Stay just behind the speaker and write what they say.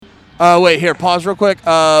Wait, here, pause real quick.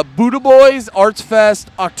 Buddha Boys Arts Fest,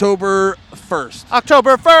 October 1st.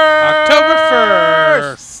 October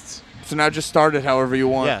 1st. So now just start it however you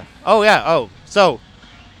want. Yeah. Oh yeah. Oh, so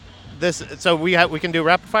we can do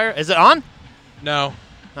rapid fire. Is it on? No.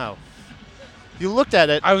 Oh. You looked at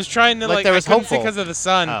it. I was trying to like there was I couldn't hopeful because of the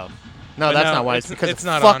sun. Oh. No, But that's no, not why. it's It's because it's it's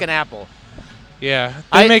not fucking on. Apple. Yeah.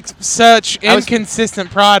 They make such inconsistent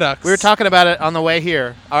products. We were talking about it on the way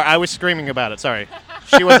here. Or I was screaming about it. Sorry.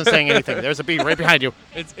 She wasn't saying anything. There's a bee right behind you.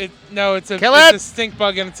 It's a Kill it's it! a stink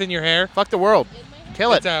bug and it's in your hair. Fuck the world.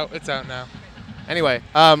 Kill it. It's out now. Anyway,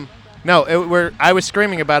 no, I was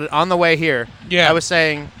screaming about it on the way here. Yeah. I was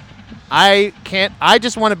saying, I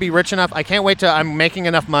just want to be rich enough. I can't wait till I'm making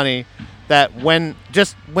enough money that when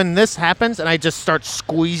this happens and I just start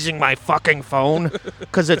squeezing my fucking phone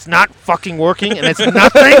because it's not fucking working and it's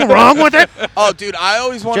nothing wrong with it. Oh, dude, I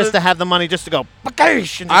always wanted Just to have the money just to go,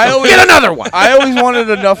 get another one. I always wanted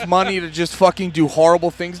enough money to just fucking do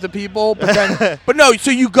horrible things to people, but no. So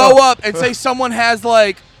you go up and say someone has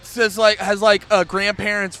a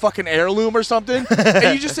grandparent's fucking heirloom or something,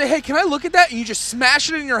 and you just say, "Hey, can I look at that?" And you just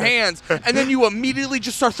smash it in your hands, and then you immediately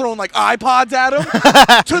just start throwing like iPods at them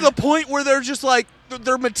to the point where they're just like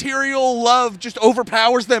their material love just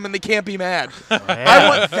overpowers them and they can't be mad. I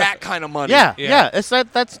want that kind of money. Yeah. That's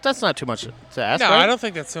not too much to ask. No, right? I don't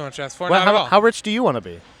think that's too much to ask for. Well, not at all. how rich do you want to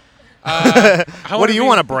be? What do you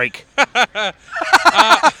want to break?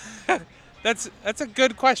 That's a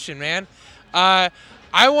good question, man. I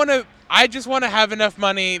just want to have enough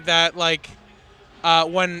money that like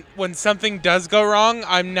when something does go wrong,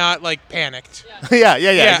 I'm not like panicked. Yeah,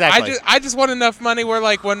 exactly. I just want enough money where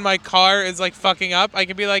like when my car is like fucking up, I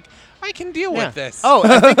can be like, I can deal with this. Oh,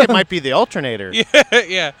 I think it might be the alternator.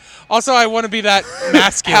 Yeah. Also, I want to be that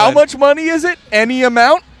masculine. How much money is it? Any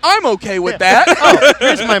amount? I'm okay with that. Oh,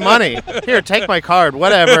 here's my money. Here, take my card.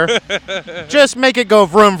 Whatever. Just make it go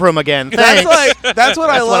vroom vroom again. Thanks. That's what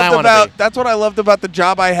I loved about the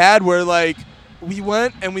job I had, where like we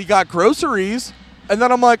went and we got groceries, and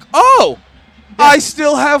then I'm like, oh, I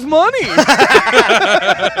still have money.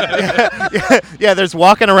 Yeah, there's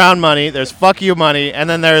walking around money. There's fuck you money, and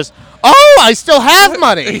then there's I still have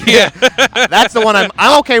money. Yeah. That's the one I'm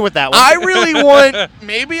okay with that one. I really want.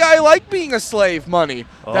 Maybe I like being a slave. Money.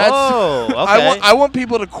 Okay. I want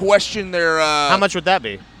people to question their. How much would that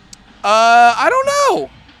be? I don't know.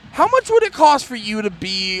 How much would it cost for you to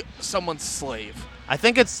be someone's slave? I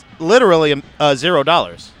think it's literally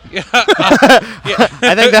 $0. Yeah.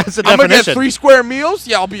 I think that's the definition. I'm gonna get 3 square meals.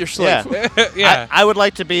 Yeah, I'll be your slave. Yeah. I would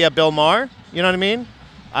like to be a Bill Maher. You know what I mean?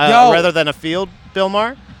 Yo. Rather than a field Bill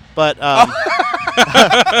Maher. But, I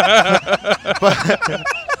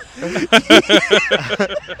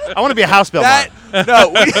want to be a house Bill Maher.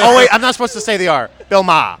 No. Oh, wait, I'm not supposed to say the R. Bill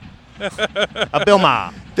Maher. A Bill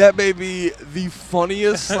Maher. That may be the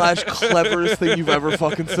funniest / cleverest thing you've ever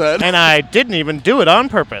fucking said. And I didn't even do it on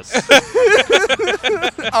purpose. I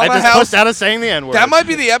just pushed out of saying the N-word. That might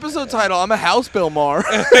be the episode title. I'm a house Bill Maher.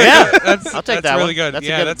 Yeah, I'll take that really one. good. That's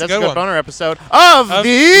Yeah, a that's a good good one. boner episode of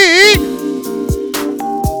the...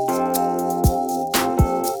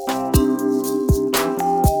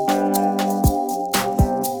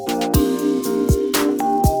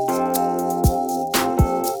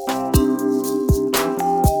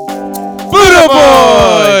 Buddha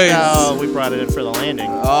Boys! Oh, we brought it in for the landing.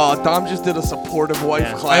 Oh, Dom just did a supportive wife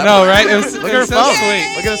Yeah. clap. I know, right? It was, Look it at her was so phone.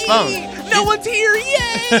 sweet. Look at his phone. No one's here.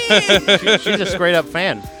 Yay! She's a straight up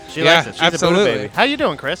fan. She Yeah, likes it. She's absolutely. a Buddha baby. How you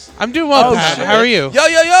doing, Chris? I'm doing well, Pat. shit. How are you? Yo.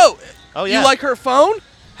 Oh, yeah. You like her phone?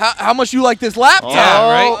 How much you like this laptop? Yeah,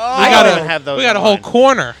 right? I We don't got even have those We got a on whole mine.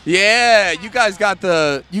 corner. Yeah, you guys got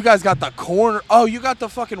the corner. Oh, you got the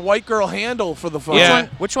fucking white girl handle for the phone. Yeah.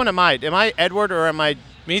 Which one am I? Am I Edward or am I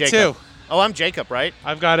Me Jacob? too. Oh, I'm Jacob, right?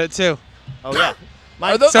 I've got it too. Oh, yeah.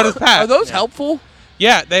 So does Pat. Are those helpful?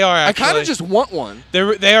 Yeah, they are I actually. kind of just want one.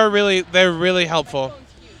 They're really helpful.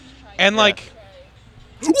 And like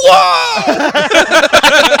Whoa!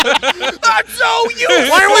 That's so useful.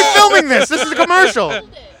 Why are we filming this? This is a commercial.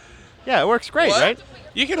 Yeah, it works great, What? right?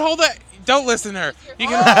 you can hold it. Don't listen to her. You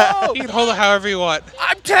can Oh. you can hold it however you want.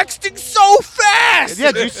 I'm texting so fast.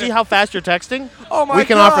 Yeah, do you see how fast you're texting? Oh my We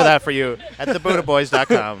can God. offer that for you at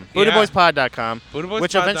thebuddhaboys.com. Yeah. BuddhaBoysPod.com. BuddhaBoysPod.com.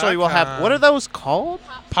 Which eventually will have, what are those called?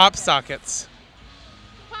 Pop sockets.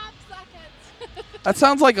 Pop sockets. That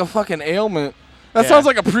sounds like a fucking ailment. That Yeah. sounds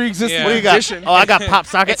like a pre-existing Yeah. What do you got? condition. Oh, I got pop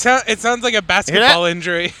socket. It sounds like a basketball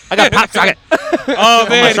injury. I got pop socket. Oh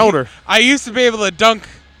man, my shoulder. I used to be able to dunk.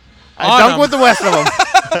 I on dunk 'em. with the rest of them.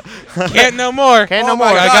 Can't no more. Can't Oh no my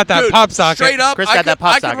more. I God, got that dude, pop socket. Straight up, Chris I got that could, pop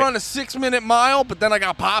I could socket. run a 6-minute mile, but then I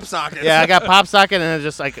got pop sockets. Yeah, I got pop socket, and it's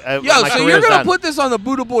just like Yo, my so you're career's gonna done. put this on the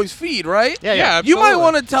Buddha Boys feed, right? Yeah, Yeah, yeah. You might absolutely.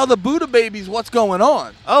 want to tell the Buddha babies what's going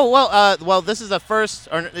on. Oh well, this is the first,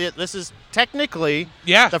 or this is technically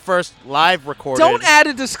Yeah. the first live recorded. Don't add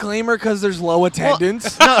a disclaimer because there's low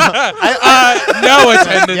attendance. No, No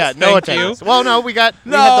attendance. yeah, no thank attendance. You. Well, no, we had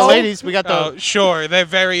the No. ladies. We got Oh, the sure. They're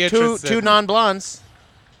very interested. two non-blondes,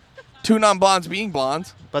 Two non-blondes being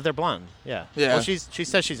blondes. but they're blonde. Yeah. Yeah. Well, she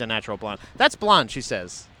says she's a natural blonde. That's blonde. She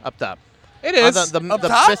says up top. It is. Up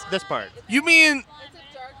top? This part. You mean It's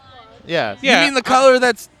a dark blonde. Yeah. Yeah. you mean the color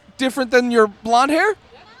that's different than your blonde hair?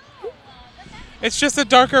 It's just a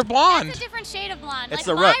darker It's blonde. a different shade of blonde. It's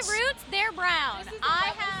like the my roots. roots, they're brown. This is I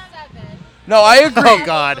level have. 7. No, I agree. Oh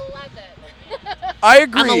God. 11. I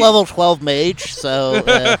agree. 12 mage, so.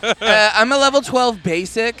 I'm a level 12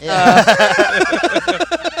 basic.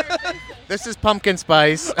 This is pumpkin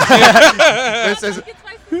spice. This is. It's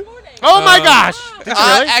spice this morning. Oh my gosh! Did you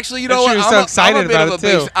really? Actually, you But know she what? was I'm so a excited bit about of it,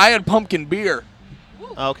 a too. basic. I had pumpkin beer,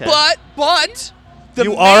 Okay. but the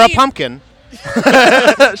You are a main- pumpkin.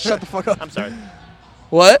 Shut the fuck up. I'm sorry.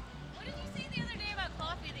 What? What did you say the other day about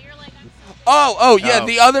coffee that you're like, I'm Oh yeah. Oh.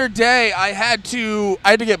 The other day I had to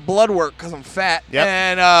get blood work because I'm fat, Yep.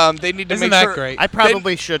 and they need to Isn't make that sure. great? I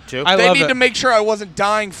probably should too. I They love need it. to make sure I wasn't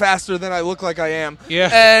dying faster than I look like I am. Yeah.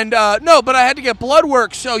 And no, but I had to get blood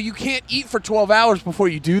work, so you can't eat for 12 hours before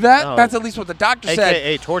you do that. Oh. That's at least what the doctor said.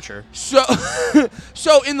 AKA torture. So,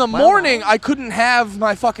 so in the morning, I couldn't have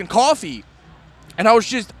my fucking coffee, and I was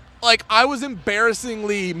just like, I was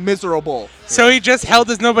embarrassingly miserable. So he just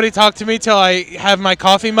held as nobody talked to me till I have my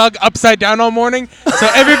coffee mug upside down all morning. So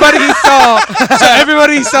everybody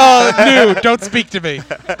he saw knew. Don't speak to me.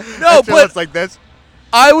 No, but it's like this.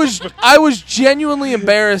 I was genuinely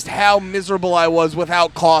embarrassed how miserable I was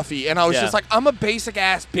without coffee, and I was Yeah. just like, I'm a basic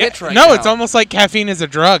ass bitch right no, now. it's almost like caffeine is a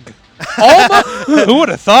drug. almost. Who would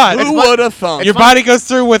have thought? Who would have thunk? Your body goes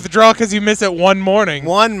through withdrawal because you miss it one morning.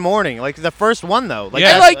 One morning, like the first one though. Like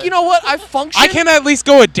Yeah. And like, you know what? I function. I can at least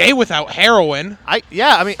go a day without heroin. I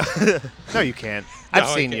mean, no, you can't. I've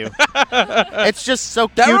I seen can't. you. It's just so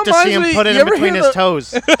That cute to see reminds him me- put it you in ever between hear his the-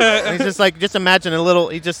 toes. And he's just like, just imagine a little.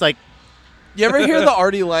 He just like, You ever hear the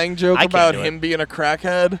Artie Lang joke I can't about do it. him being a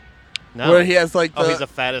crackhead? no. Where he has like oh, the, he's the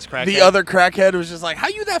fattest crackhead. the other crackhead who's just like, how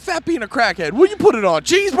you that fat being a crackhead? Will you put it on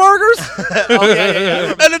cheeseburgers? Oh, yeah.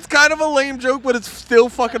 And it's kind of a lame joke, but it's still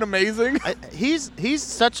fucking amazing. He's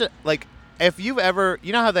such a like. If you've ever,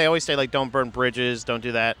 you know how they always say like, don't burn bridges, don't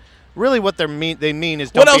do that. Really, what they mean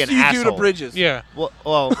is don't What be else an do you asshole. do to bridges? Yeah.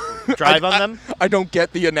 Well, drive on them. I don't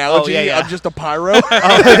get the analogy. yeah. I'm just a pyro.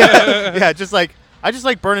 Oh, yeah, just like I just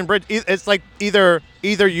like burning bridges. It's like either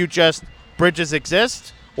you just bridges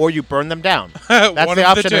exist or you burn them down. That's One the of the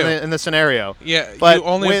option two. in the scenario. Yeah, But you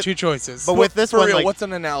only have with- two choices. But with this For one, real, like, what's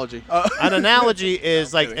an analogy? an analogy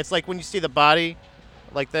is like kidding. it's like when you see the body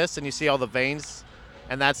like this and you see all the veins,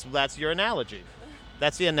 and that's your analogy.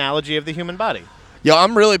 That's the analogy of the human body. Yo,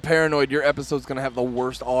 I'm really paranoid. Your episode's gonna have the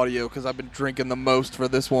worst audio because I've been drinking the most for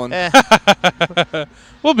this one.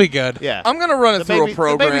 We'll be good. Yeah. I'm gonna run it through a the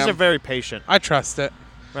program. babies are very patient, I trust it.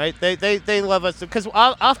 right? They love us because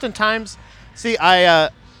oftentimes, see,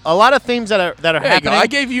 a lot of themes that are There you go. happening. I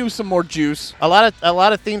gave you some more juice. A lot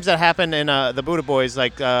of themes that happen in the Buddha Boys,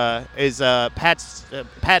 like is Pat's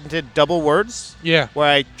patented double words, Yeah.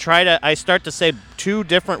 where I start to say two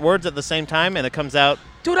different words at the same time, and it comes out.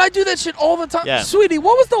 Dude, I do that shit all the time. Yeah. Sweetie,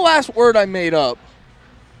 what was the last word I made up?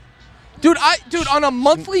 Dude, on a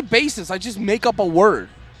monthly basis, I just make up a word.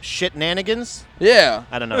 Shitnanigans? Yeah.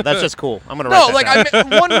 I don't know. That's just cool. I'm gonna No, write like that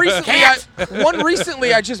down. one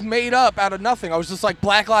recently I just made up out of nothing. I was just like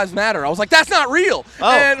Black Lives Matter. I was like, that's not real.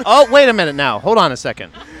 And Oh, wait a minute now. Hold on a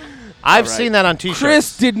second. I've All right. seen that on T-shirts.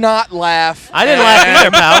 Chris did not laugh. I didn't laugh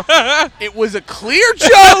either, pal. It was a clear joke.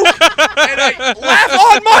 And I laugh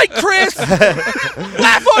on mic, Chris.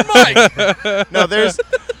 Laugh on mic. No, there's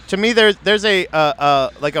a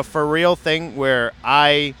like a for real thing where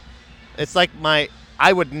it's like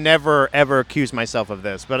I would never ever accuse myself of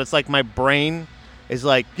this, but it's like my brain is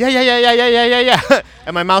like yeah,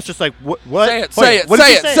 and my mouth's just like what? Say it, Wait, say it, what did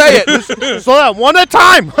say you it, say? say it. Slow down, one at a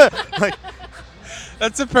time. Like,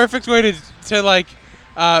 That's a perfect way to like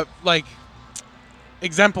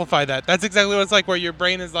exemplify that. That's exactly what it's like, where your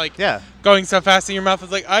brain is like yeah. going so fast and your mouth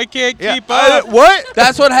is like, I can't Yeah. keep up. What?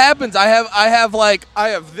 That's what happens. I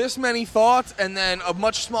have this many thoughts and then a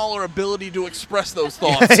much smaller ability to express those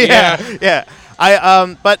thoughts. yeah.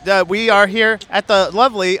 But we are here at the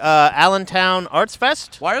lovely Allentown Arts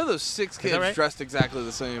Fest. Why are those 6 kids that right? dressed exactly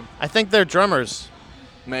the same? I think they're drummers.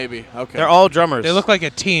 Maybe. Okay. They're all drummers. They look like a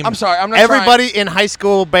team. I'm sorry. I'm not Everybody in high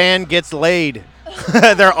school band gets laid.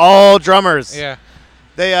 They're all drummers. Yeah.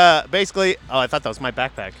 They basically. Oh, I thought that was my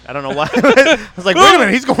backpack. I don't know why. I was like, wait a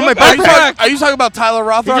minute, he's going my Trying, backpack. are you talking about Tyler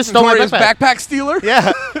Rothrock, just stole my notorious backpack. backpack stealer?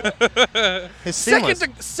 Yeah. His seamless.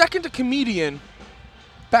 Second to comedian,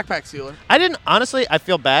 backpack stealer. I didn't honestly. I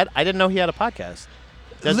feel bad. I didn't know he had a podcast.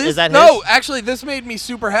 Is that no, his? actually, this made me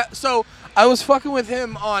super happy. So I was fucking with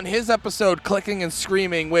him on his episode, Clicking and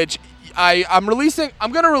Screaming, which I'm releasing.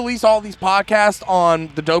 I'm gonna release all these podcasts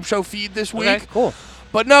on the Dope Show feed this week. Okay, cool.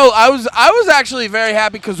 But no, I was actually very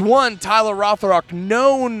happy because one, Tyler Rothrock,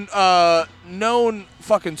 known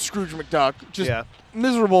fucking Scrooge McDuck, just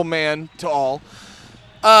miserable man to all.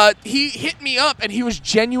 He hit me up and he was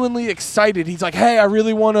genuinely excited. He's like, "Hey, I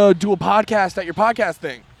really want to do a podcast at your podcast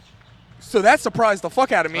thing." So that surprised the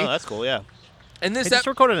fuck out of me. Oh, that's cool. Yeah. And this He just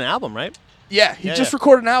recorded an album, right? yeah, he Yeah, just yeah.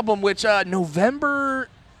 recorded an album, which November.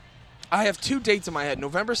 I have 2 dates in my head: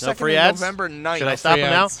 November 2nd free and ads? November 9th. Should I stop free him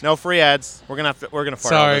now? ads. No free ads. We're gonna fart all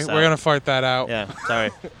Sorry, this out. we're gonna fart that out. Yeah,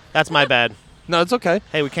 sorry. That's my bad. No, it's okay.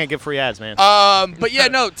 Hey, we can't give free ads, man. But yeah,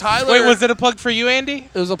 no, Tyler. Wait, was it a plug for you, Andy?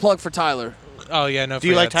 It was a plug for Tyler. Oh yeah, no. Do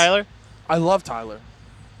you free like ads. Tyler? I love Tyler.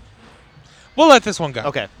 We'll let this one go.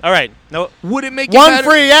 Okay. All right. No. Would it make it One better?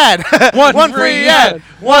 free ad. One free free ad. ad.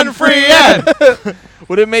 One free ad.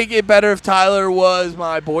 Would it make it better if Tyler was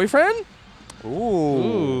my boyfriend?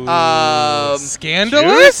 Ooh.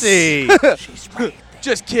 Scandalous. Juicy.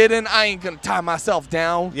 Just kidding. I ain't gonna tie myself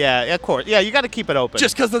down Yeah, of course. Yeah, you got to keep it open.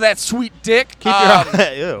 just because of that sweet dick. keep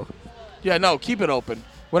your. Ew. Yeah, no, keep it open.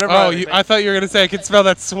 Whenever. Oh, I thought you were gonna say I could smell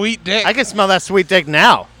that sweet dick. I can smell that sweet dick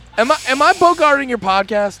now. am I bogarting your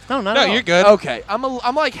podcast? No, not no, at all. you're good. Okay, I'm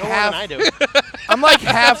like No more half. than I do. I'm like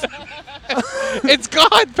half. It's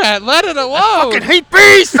gone, Pat. Let it alone. fucking hate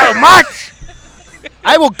bees so much.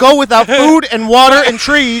 I will go without food and water and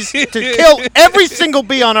trees to kill every single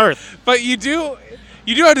bee on Earth. But you do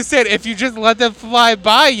understand if you just let them fly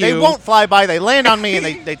by you. They won't fly by. They land on me and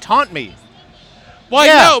they taunt me. Well,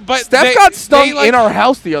 Yeah. no, but Steph got stung they, like, in our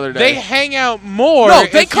house the other day. They hang out more. No,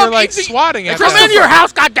 they if come you're, like into- swatting at Come them. into your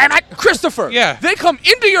house, goddammit, Christopher. Yeah. They come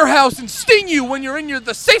into your house and sting you when you're in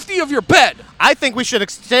the safety of your bed. I think we should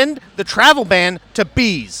extend the travel ban to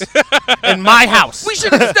bees in my house. We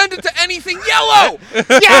should extend it to anything yellow.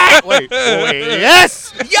 Yeah. Wait.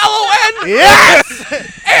 Yes. Yellow and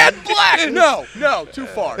Yes. and black. No, too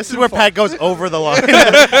far. This is where Pat goes over the line.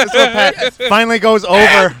 This is where Pat finally goes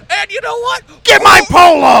over. And you know what? Get my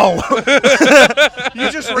polo.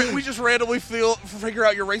 We just randomly figure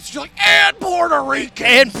out your race. You're like, and Puerto Rican.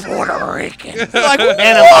 And Puerto Rican. Like,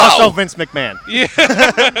 And I'm whoa, also Vince McMahon.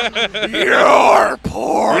 you're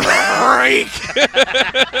Puerto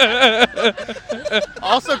Rican.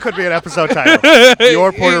 Also could be an episode title.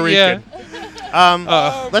 You're Puerto Yeah. Rican.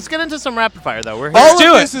 Let's get into some rapid fire though. We're here. All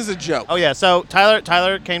do of it. this is a joke. Oh yeah. So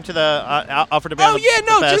Tyler came to the offer to be on Oh the, yeah, the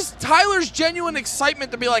no, fest. just Tyler's genuine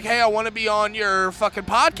excitement to be like, hey, I want to be on your fucking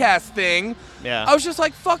podcast thing. Yeah. I was just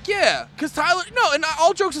like, fuck yeah, because Tyler. No, and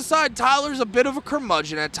all jokes aside, Tyler's a bit of a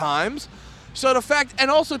curmudgeon at times. So the fact,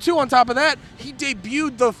 and also too, on top of that, he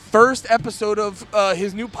debuted the first episode of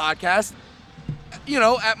his new podcast. You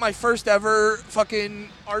know, at my first ever fucking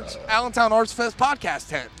Allentown Arts Fest podcast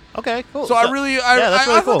tent. Okay. Cool. So I that's I really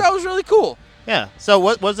thought cool. that was really cool. Yeah. So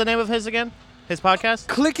what was the name of his again? His podcast?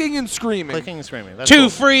 Clicking and screaming. Clicking and Screaming. That's 2 cool.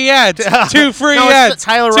 free ads. 2 free No, it's ads.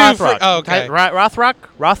 Tyler Two Rothrock. Oh, okay. Rothrock.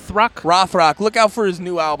 Rothrock. Look out for his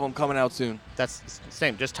new album coming out soon. That's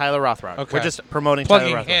same. Just Tyler Rothrock. Okay. We're just promoting Plugging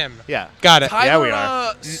Tyler Rothrock. him. Yeah. Got it. Tyler, Yeah, we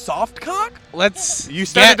are. Softcock? Let's. You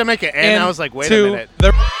started get to make it, and I was like, wait a into minute.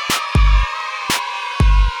 the-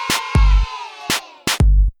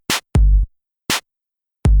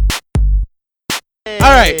 All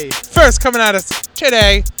right. First coming at us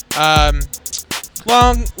today,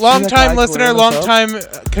 long time guy listener, clearing long us up?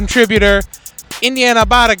 time contributor, Indiana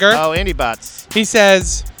Bodiger. Oh, Andy Bots. He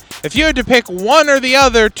says, if you had to pick one or the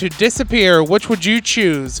other to disappear, which would you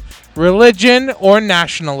choose? Religion or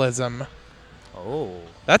nationalism? Oh.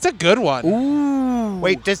 That's a good one. Ooh.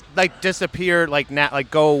 Wait, disappear,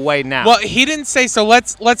 go away now. Well, he didn't say so.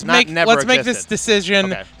 Let's make never this existed.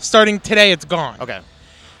 decision Okay. starting today. It's gone. Okay.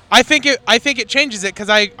 I think it changes it because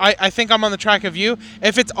I think I'm on the track of you.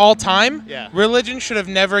 If it's all time, Yeah. religion should have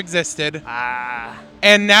never existed, Ah.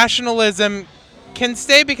 and nationalism can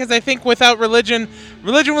stay because I think without religion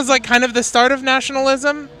was like kind of the start of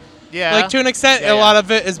nationalism. Yeah. Like to an extent, Yeah, a yeah. lot of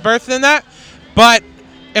it is birthed in that. But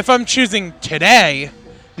if I'm choosing today,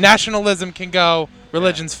 nationalism can go.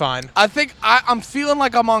 Religion's fine. I think I'm feeling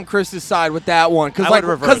like I'm on Chris's side with that one I would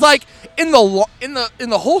reverse. because like in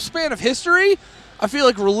the whole span of history, I feel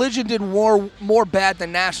like religion did more bad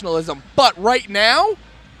than nationalism. But right now,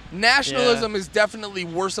 nationalism is definitely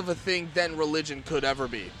worse of a thing than religion could ever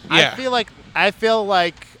be. Yeah. I feel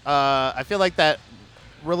like that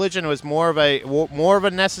religion was more of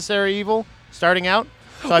a necessary evil starting out.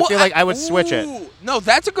 So I feel like I would switch it, No,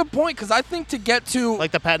 that's a good point because I think to get to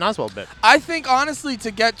like the Patton Oswalt bit. I think honestly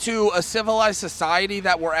to get to a civilized society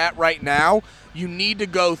that we're at right now, you need to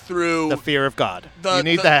go through The fear of God. The- You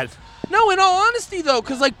need the- that. No, in all honesty, though,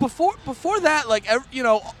 because like before that, like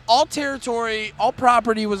all territory, all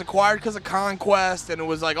property was acquired because of conquest, and it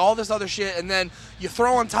was like all this other shit, and then you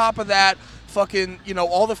throw on top of that, fucking,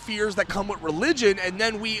 all the fears that come with religion, and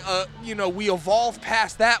then we evolve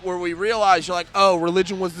past that where we realize you're like, oh,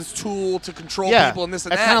 religion was this tool to control people and this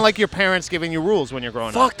and that's that. kind of like your parents giving you rules when you're growing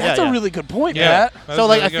up. Fuck, that's Yeah, a yeah. really good point, Yeah. Matt. That So was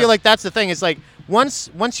like really I good. feel like that's the thing. It's like once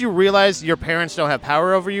you realize your parents don't have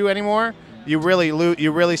power over you anymore, you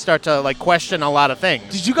really start to like question a lot of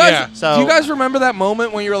things. Did you guys? Yeah. So- do you guys remember that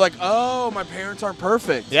moment when you were like, "Oh, my parents aren't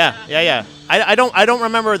perfect"? Yeah. I don't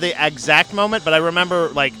remember the exact moment, but I remember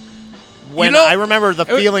like when know- I remember the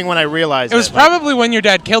feeling when I realized It was like, probably when your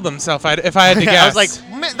dad killed himself. If I had to guess. I was like,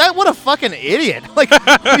 man, what a fucking idiot! Like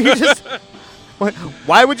you just.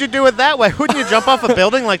 Why would you do it that way? Wouldn't you jump off a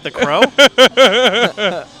building like the Crow?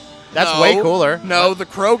 That's way No. cooler. No, the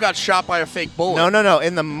Crow got shot by a fake bullet. No.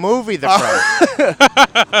 In the movie, The Crow.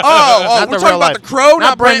 Oh, Not we're the talking real about life. the Crow,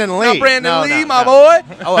 Not Brendan Lee. Not Brandon No, Lee, no, my no.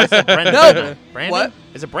 boy. Oh, I said Brendan. No. Brandon? What?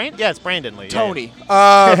 Is it Brandon? Yeah, it's Brandon Lee. Yeah, Tony.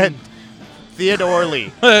 yeah. Theodore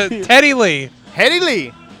Lee. Teddy Lee, Hetty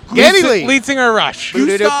Lee. Getty Lee. lead singer of Rush.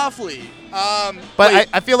 Gustav Lee. But wait,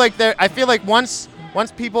 I feel like once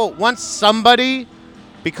somebody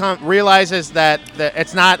realizes that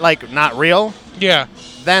it's not real, Yeah.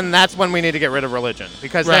 then that's when we need to get rid of religion,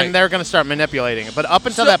 because Right. then they're going to start manipulating it. But up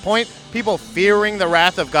until So- that point, people fearing the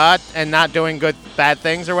wrath of God and not doing bad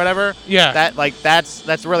things or whatever. Yeah.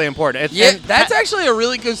 That's really important. yeah, that's actually a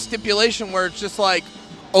really good stipulation where it's just like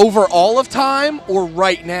over all of time or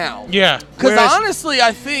right now. Yeah. Because Whereas- honestly,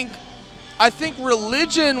 I think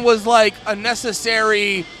religion was like a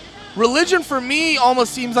necessary. Religion for me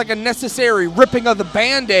almost seems like a necessary ripping of the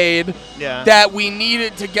Band-Aid Yeah. that we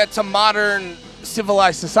needed to get to modern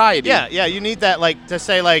civilized society. Yeah, you need that, like, to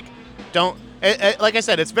say, like, don't. Like I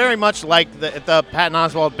said, it's very much like the Patton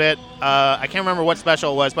Oswalt bit. I can't remember what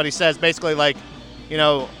special it was, but he says basically, like,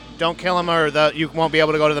 don't kill him or you won't be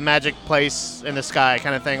able to go to the magic place in the sky,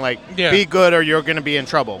 kind of thing. Like, Yeah. be good or you're going to be in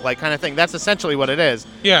trouble, like, kind of thing. That's essentially what it is.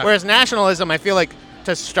 Yeah. Whereas nationalism, I feel like,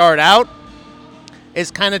 to start out, is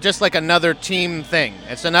kind of just like another team thing.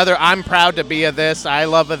 It's another, I'm proud to be a this, I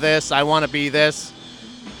love a this, I want to be this.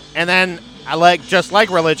 And then, just like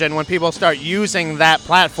religion, when people start using that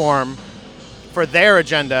platform for their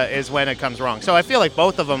agenda is when it comes wrong. So I feel like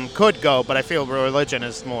both of them could go, but I feel religion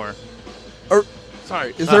is more.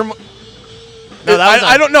 Sorry, is there? No, that was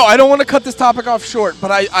I don't know. I don't want to cut this topic off short, but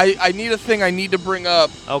I need a thing I need to bring up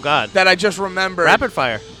Oh, God. that I just remembered. Rapid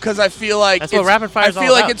fire. Because I feel like That's what rapid fire's I all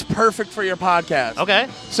feel like about. it's perfect for your podcast. Okay.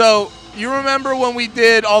 So you remember when we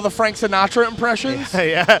did all the Frank Sinatra impressions?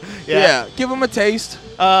 yeah. Give them a taste.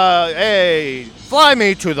 Hey, fly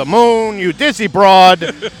me to the moon, you dizzy broad.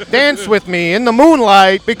 Dance with me in the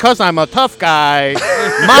moonlight because I'm a tough guy.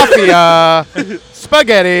 Mafia,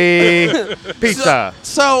 spaghetti, pizza.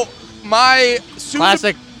 So my soon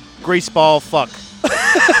Classic greaseball fuck.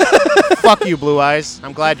 Fuck you, Blue Eyes.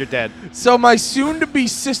 I'm glad you're dead. So my soon-to-be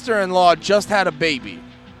sister-in-law just had a baby.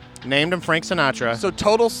 Named him Frank Sinatra. So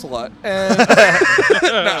total slut.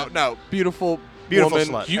 And no, beautiful woman.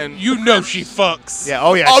 slut. You know she fucks. Yeah.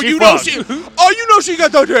 Oh yeah. Oh, she you know fucked. she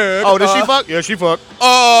got the dick. Oh, did she fuck? Yeah, she fucked.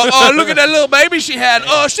 Look at that little baby she had.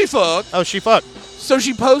 She fucked. Oh, she fucked. So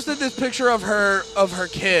she posted this picture of her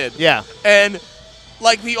kid. Yeah. And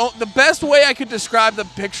like the best way I could describe the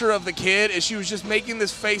picture of the kid is she was just making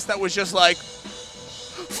this face that was just like,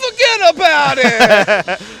 forget about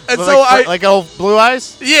it. And so like old Blue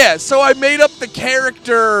Eyes. yeah, so I made up the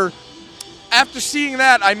character. After seeing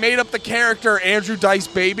that, I made up the character Andrew Dice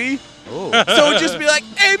Baby. Ooh. So it'd just be like,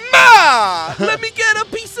 hey, Ma, let me get a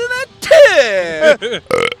piece of that tit.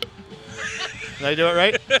 Did I do it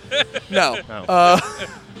right? No. Oh.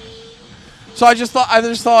 So I just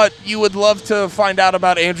thought you would love to find out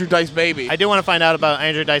about Andrew Dice Baby. I do want to find out about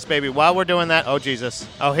Andrew Dice Baby. While we're doing that, oh Jesus!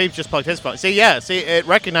 Oh, he just plugged his phone. See, it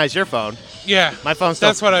recognized your phone. Yeah. My phone's still.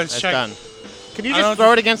 That's what I was it's checking. done. Can you I just don't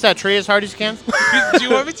throw it against that tree as hard as you can? Do you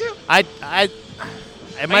want me to?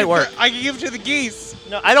 It might work. I can give it to the geese.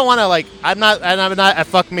 No, I don't want to I'm not at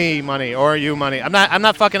fuck me money or you money. I'm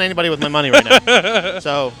not fucking anybody with my money right now.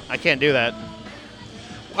 So I can't do that.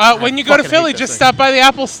 When you go to fucking Philly, hate this just thing. stop by the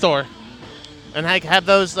Apple store. And have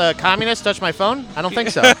those communists touch my phone? I don't think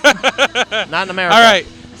so. Not in America. All right.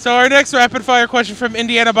 So our next rapid fire question from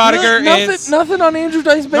Indiana Bodiger is. Nothing on Andrew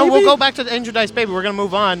Dice Baby. No, we'll go back to the Angel Dice Baby. We're gonna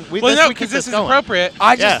move on. Well, no, we keep because this is going. appropriate.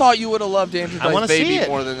 I just Yeah. thought you would have loved Andrew I wanna Dice see Baby it.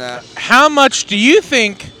 more than that. How much do you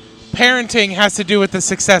think parenting has to do with the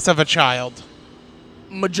success of a child?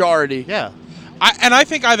 Majority. Yeah. I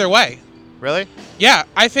think either way. Really? Yeah,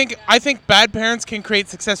 I think bad parents can create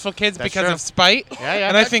successful kids That's because true. of spite. Yeah, yeah.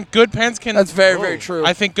 And I think good parents can. That's very, Oh. very true.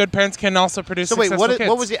 I think good parents can also produce So wait, successful kids.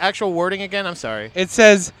 what was the actual wording again? I'm sorry. It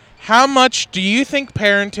says, how much do you think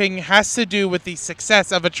parenting has to do with the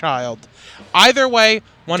success of a child? Either way,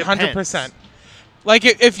 100%. Like,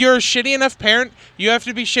 if you're a shitty enough parent, you have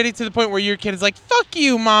to be shitty to the point where your kid is like, fuck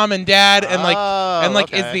you, mom and dad, and Oh, is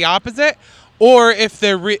okay. the opposite. Or if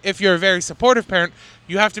if you're a very supportive parent,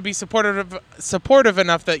 you have to be supportive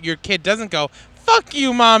enough that your kid doesn't go, fuck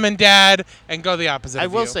you, mom and dad, and go the opposite I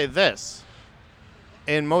of will you. say this.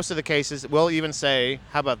 In most of the cases, we'll even say,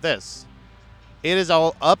 how about this? It is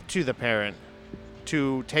all up to the parent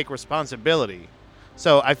to take responsibility.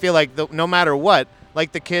 So I feel like no matter what,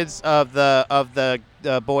 like the kids of the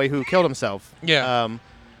boy who killed himself, Yeah.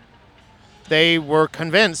 they were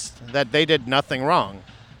convinced that they did nothing wrong.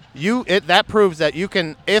 That proves that you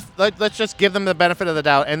can, let's just give them the benefit of the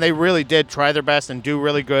doubt, and they really did try their best and do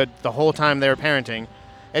really good the whole time they were parenting.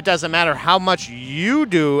 It doesn't matter how much you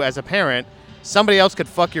do as a parent, somebody else could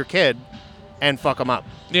fuck your kid and fuck them up.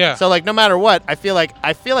 Yeah. So like no matter what, I feel like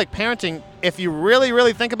parenting, if you really,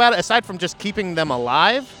 really think about it, aside from just keeping them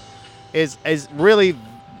alive, is really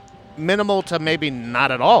minimal to maybe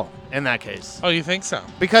not at all in that case. Oh, you think so?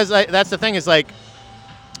 Because that's the thing is like,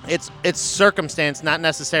 it's circumstance, not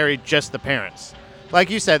necessarily just the parents. Like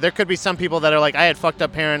you said, there could be some people that are like, I had fucked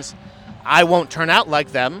up parents, I won't turn out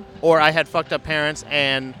like them, or I had fucked up parents,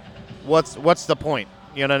 and what's the point?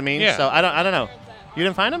 You know what I mean? Yeah. So I don't know. You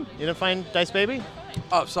didn't find him? You didn't find Dice Baby?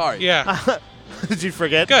 Oh, sorry. Yeah. Did you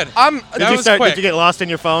forget? Good. I'm That was quick. Did you get lost in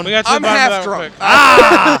your phone? We got to the I'm bottom of half that real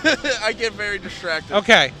drunk. quick. I get very distracted.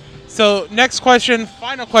 Okay. So next question,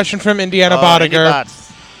 final question from Indiana Any Bodiger. bots?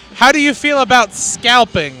 How do you feel about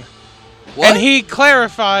scalping? What? And he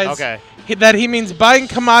clarifies Okay. that he means buying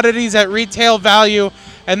commodities at retail value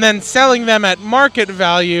and then selling them at market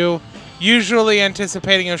value, usually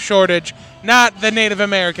anticipating a shortage, not the Native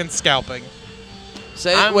American scalping.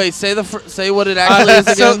 Say I'm- say what it actually is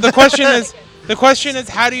again. So the question is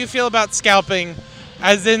how do you feel about scalping?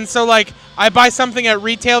 As in, so like I buy something at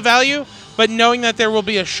retail value, but knowing that there will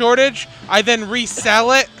be a shortage, I then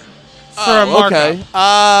resell it for a markup.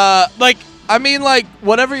 okay. Like, I mean, like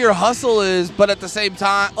whatever your hustle is, but at the same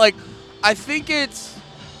time, like I think it's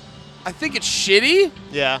shitty.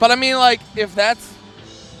 Yeah. But I mean, like if that's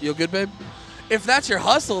you good, babe? If that's your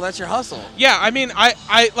hustle, that's your hustle. yeah, I mean,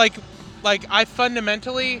 I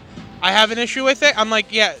fundamentally, I have an issue with it. I'm like,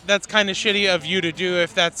 yeah, that's kind of shitty of you to do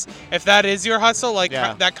if that is your hustle. Like,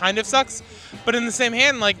 Yeah. that kind of sucks. But in the same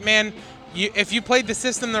hand, like, man, if you played the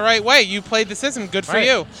system the right way, you played the system. Good for Right.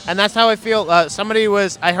 you. And that's how I feel.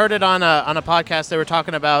 I heard it on a podcast. They were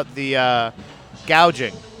talking about the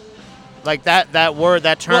gouging, like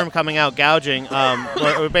that term coming out, gouging.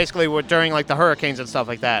 Where basically during like the hurricanes and stuff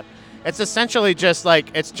like that. It's essentially just like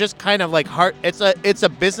it's just kind of like it's a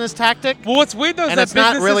business tactic. Well, what's weird though is And that it's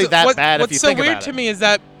not businesses- really that bad if What's you so think weird about to it. me is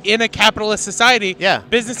that in a capitalist society, Yeah.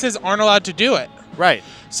 businesses aren't allowed to do it. Right.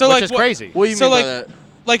 So Which like is what- crazy. What do you So, mean like, by that?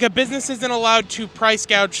 Like a business isn't allowed to price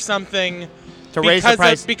gouge something To raise the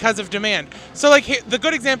price. because of demand. So like the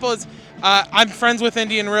good example is I'm friends with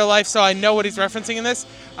Indy in real life, so I know what he's referencing in this.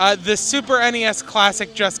 The Super NES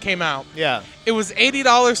Classic just came out. Yeah. It was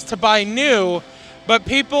 $80 to buy new, but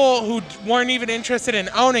people who weren't even interested in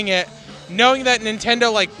owning it, knowing that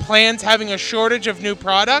Nintendo like plans having a shortage of new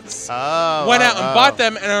products, went out and bought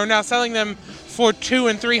them and are now selling them for $200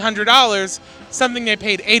 and $300, something they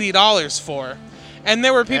paid $80 for. And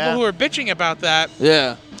there were people Yeah. who were bitching about that.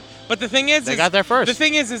 Yeah. But the thing is, They got there first. The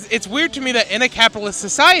thing is it's weird to me that in a capitalist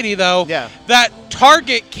society, though, Yeah. that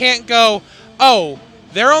Target can't go, oh,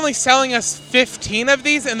 they're only selling us 15 of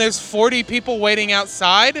these, and there's 40 people waiting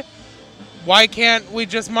outside. Why can't we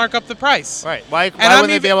just mark up the price? Right. Why And wouldn't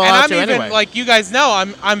they be able and to I'm even anyway? like you guys know,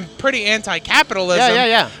 I'm pretty anti-capitalism.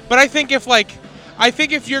 Yeah. But I think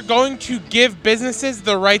if you're going to give businesses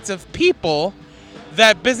the rights of people,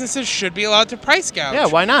 that businesses should be allowed to price gouge. Yeah,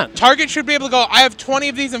 why not? Target should be able to go, I have 20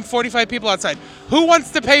 of these and 45 people outside. Who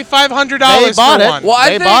wants to pay $500 They bought for it. one? Well, I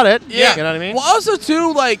They think- bought it. Yeah. You know what I mean? Well,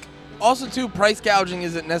 also too, price gouging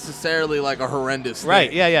isn't necessarily like a horrendous thing.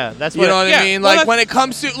 Right. Yeah. That's You what. know what Yeah, I mean? well, Like that's- when it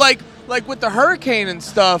comes to like with the hurricane and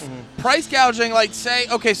stuff, price gouging. Like say,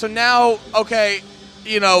 okay, so now, okay,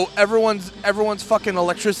 everyone's fucking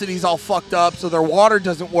electricity's all fucked up, so their water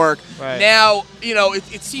doesn't work. Right. Now,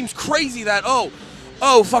 it seems crazy that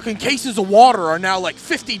fucking cases of water are now like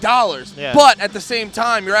 $50. Yeah. But at the same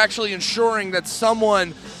time, you're actually ensuring that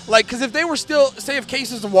someone, like, because if they were still, say if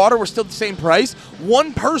cases of water were still the same price,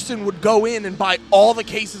 one person would go in and buy all the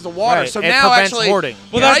cases of water. Right. So It now prevents actually, hoarding.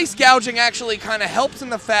 Well, that- price gouging actually kind of helps in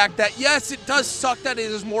the fact that, yes, it does suck that it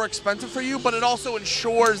is more expensive for you, but it also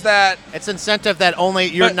ensures that It's incentive that only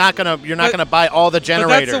you're But- not gonna buy all the But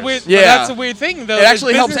generators. Yeah. that's a weird thing, though. it is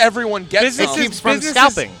actually helps business- everyone get businesses, some. keeps from businesses-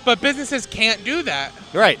 scalping. But businesses can't do that.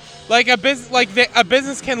 Right. Like a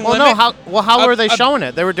business can Well, limit. how were they a- showing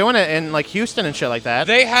it? They were doing it in like Houston and shit like that.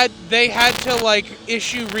 They had to like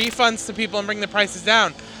issue refunds to people and bring the prices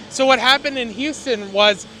down. So what happened in Houston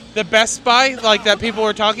was the Best Buy, like that people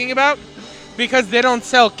were talking about, because they don't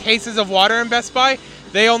sell cases of water in Best Buy.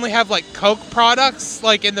 They only have like Coke products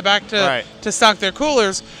like in the back to stock their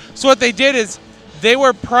coolers. So what they did is they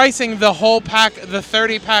were pricing the whole pack, the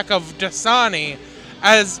 30 pack of Dasani,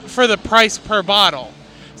 as for the price per bottle.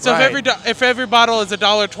 So Right. if every bottle is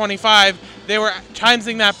 $1.25, they were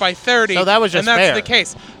timesing that by 30. So that was just and that's fair. the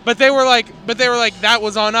case. But they were like that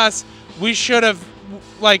was on us. We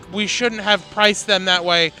shouldn't have priced them that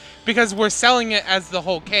way because we're selling it as the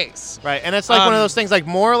whole case. Right, and it's like one of those things. Like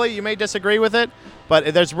morally, you may disagree with it, but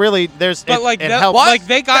But it helps. like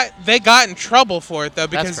they got in trouble for it though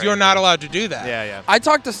because crazy. you're not allowed to do that. Yeah. I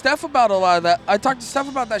talked to Steph about a lot of that. I talked to Steph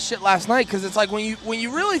about that shit last night because it's like when you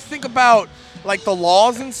really think about like the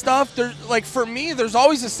laws and stuff, there's like for me, there's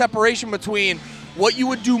always a separation between what you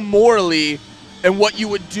would do morally and what you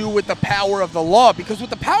would do with the power of the law. Because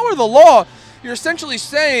with the power of the law, you're essentially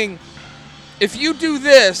saying, if you do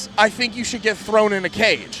this, I think you should get thrown in a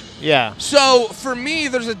cage. Yeah. So for me,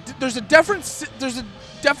 there's a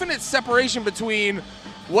definite separation between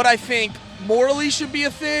what I think morally should be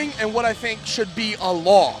a thing and what I think should be a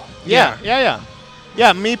law.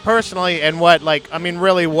 Yeah, me personally, and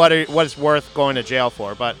really what is worth going to jail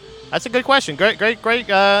for? But that's a good question. Great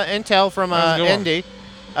intel from That was a good one.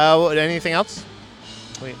 Indy. Anything else?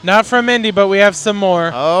 Not from Indy, but we have some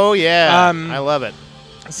more. Oh yeah, Um, I love it.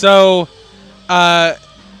 So,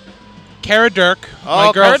 Kara Dirk,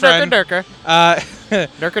 my girlfriend, Durker.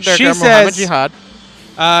 she Muhammad says, Jihad.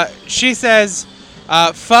 she says,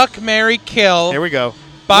 fuck, marry, kill. Here we go.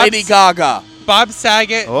 Lady Gaga. Bob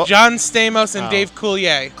Saget, Oh. John Stamos, and Oh. Dave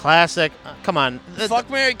Coulier. Classic. Come on. Fuck,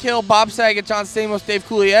 marry, kill, Bob Saget, John Stamos, Dave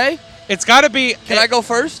Coulier. It's got to be. Can I go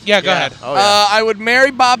first? Yeah, go ahead. Oh, yeah. I would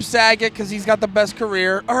marry Bob Saget because he's got the best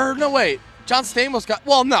career. Or, no, wait. John Stamos got...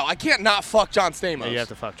 Well, no, I can't not fuck John Stamos. Yeah, you have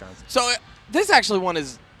to fuck Johnson. So, this actually one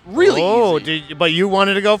is really easy. But you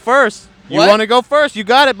wanted to go first. You What? want to go first. You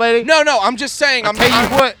got it, buddy. No, I'm just saying. I'll tell you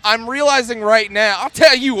what. I'm realizing right now. I'll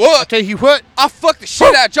tell you I'll what. tell you what. I'll fuck the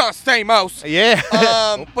shit out of John Stamos. Yeah.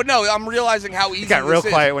 But no, I'm realizing how easy he got this real is.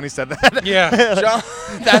 quiet when he said that. Yeah. John,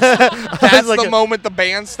 that's like the moment the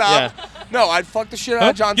band stopped. Yeah. No, I'd fuck the shit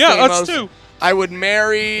out of John Yeah, Stamos. us too. I would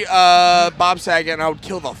marry Bob Saget, and I would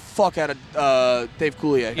kill the fuck out of Dave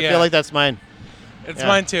Coulier. I feel like that's mine. It's Yeah.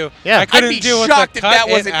 mine too. Yeah. I I'd couldn't I'd be deal with shocked the if cut that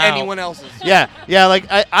it wasn't out. anyone else's. Yeah. Like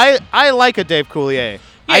I like a Dave Coulier.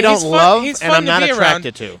 Yeah, I don't he's fun- love he's and fun I'm to not be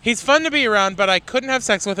attracted around. to. He's fun to be around, but I couldn't have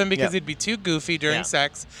sex with him because Yeah. he'd be too goofy during Yeah.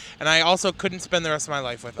 sex, and I also couldn't spend the rest of my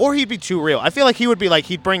life with him. Or he'd be too real. I feel like he would be like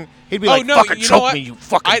he'd be oh like no, fucking you know choke what? me, you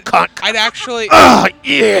fucking I'd, cunt. I'd actually.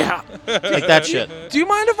 Yeah. Like that shit. Do you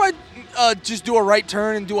mind if I just do a right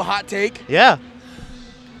turn and do a hot take? Yeah.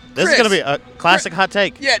 This is Chris. gonna be a classic hot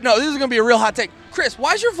take. Yeah, no, this is gonna be a real hot take. Chris,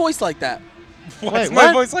 why's your voice like that? What's Wait, my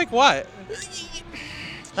what? voice like? What?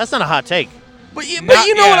 That's not a hot take. But you Not- know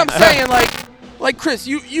what yeah. I'm saying, like Chris,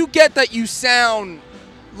 you get that you sound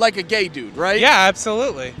like a gay dude, right? Yeah,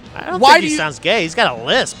 absolutely. I don't Why think do he you- sounds gay. He's got a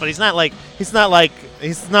lisp, but he's not like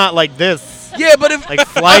this. Yeah, but if Like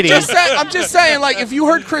flighty. I'm just saying, like if you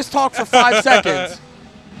heard Chris talk for 5 seconds,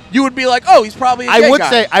 you would be like, oh, he's probably a gay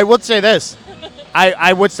guy. I would say this.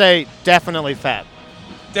 I would say definitely fat.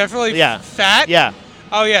 Definitely Yeah. fat. Yeah.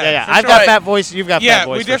 Oh yeah. Yeah. for I've sure. got fat voice. You've got Yeah, fat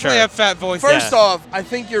voice. we for definitely sure. have fat voices. First Yeah. off, I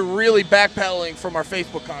think you're really backpedaling from our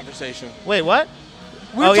Facebook conversation. Wait, what?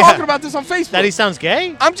 We were Oh, yeah. talking about this on Facebook. That he sounds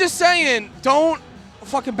gay? I'm just saying, don't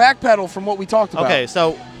fucking backpedal from what we talked about. Okay,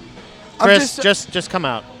 so I'm Chris, just come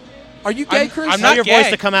out. Are you gay, I'm- Chris? I'm Tell not your gay.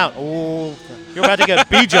 voice to come out. Ooh, you're about to get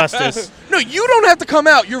B justice. No, you don't have to come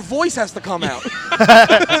out. Your voice has to come out.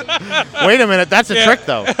 Wait a minute, that's a Yeah. trick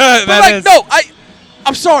though. But That like, is- no,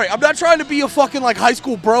 I'm sorry. I'm not trying to be a fucking like high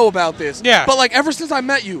school bro about this. Yeah. But like, ever since I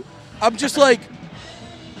met you, I'm just like,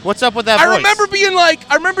 What's up with that I voice?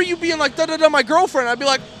 remember you being like, da da da, my girlfriend. I'd be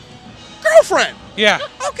like, girlfriend. Yeah.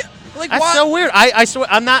 Okay. Like, That's why? so weird. I swear,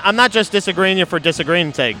 I'm not just disagreeing you for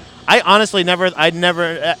disagreeing sake. I honestly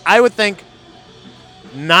I would think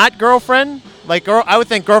not girlfriend. Like I would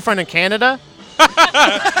think girlfriend in Canada. Do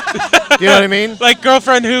you know what I mean? Like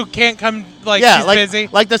girlfriend who can't come, like Yeah, she's like busy.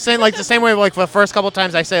 like the same way. Like the first couple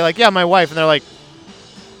times I say like, yeah, my wife, and they're like,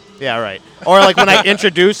 yeah, right. Or like when I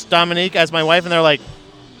introduce Dominique as my wife, and they're like,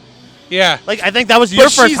 Yeah. I think that was your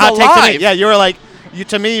But first she's hot take to alive. me. Yeah, you were like,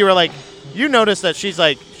 you were like, you noticed that she's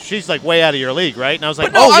like way out of your league, right? And I was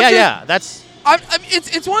like, But no, oh I'm yeah, just- yeah, that's.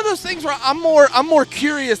 It's one of those things where I'm more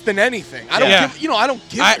curious than anything. I don't Yeah. give I don't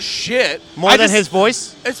give I- a shit. More I than just- his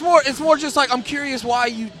voice? It's more just like I'm curious why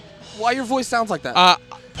your voice sounds like that.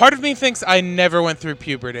 Part of me thinks I never went through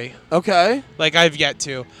puberty. Okay. Like I've yet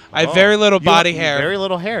to. I have Oh. very little You- body hair. Very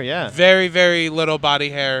little hair, yeah. Very, very little body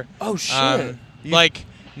hair. Oh shit. Like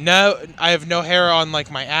no, I have no hair on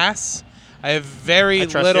like my ass. I have very I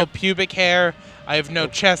trust little you. pubic hair. I have no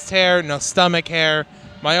chest hair, no stomach hair.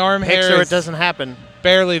 My arm Make hair sure is it doesn't happen.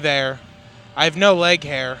 barely there. I have no leg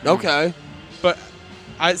hair. Okay. But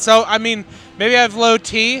I mean, maybe I have low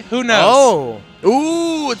T. Who knows? Oh,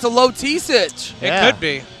 Ooh, it's a low T sitch. It yeah. could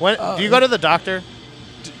be. When do you go to the doctor?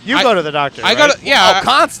 You I- go to the doctor. I go right? to yeah. Oh,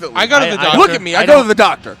 constantly. I go to the I- doctor. Look at me. I I go don't- to the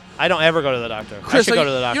doctor. I don't ever go to the doctor. Chris, I should go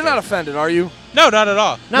to the doctor. You're not offended, are you? No, not at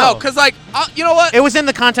all. No, because like you know what? it was in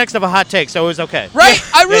the context of a hot take, so it was okay. Right?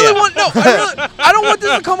 I really yeah. want I don't want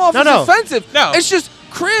this to come off No, as no. offensive. No. It's just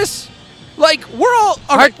Chris. Like we're all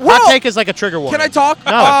Hot, we're hot all, take is like a trigger warning. Can I talk?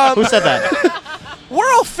 No. Who said that? We're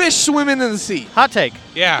all fish swimming in the sea. Hot take.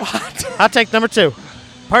 Yeah. Hot take number 2.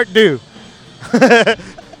 Part 2.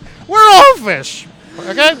 We're all fish.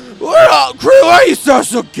 Okay? We're all Chris. Why are you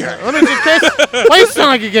so gay? Let me just kiss. Why you sound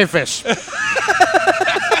like a gay fish? Wasn't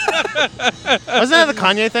that the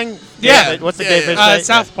Kanye thing? Yeah. What's the Yeah, gay yeah. fish? say?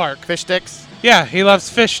 South Park. Fish sticks. Yeah, he loves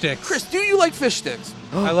fish sticks. Chris, do you like fish sticks?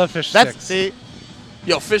 I love fish That's sticks. see.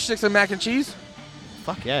 Yo, fish sticks and mac and cheese?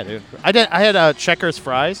 Fuck yeah, dude. I had Checkers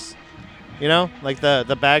fries. You know, like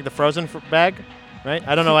the bag, the frozen bag, right?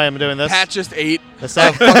 I don't know why I'm doing this. Pat just ate The a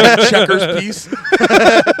South. fucking Checkers piece.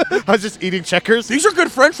 I was just eating Checkers. These are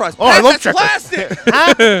good French fries. Oh, I Pat, love that's Checkers.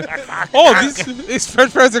 plastic. Oh, these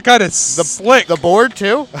French fries are kind of slick. The board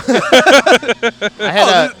too. I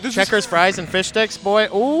had this is- Checkers fries and fish sticks, boy.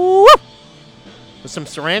 Ooh, with some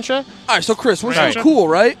sriracha. All right, so Chris, we're Right. so cool,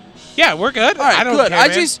 right? yeah, we're good. All right, I don't good. care,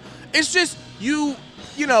 man. It's just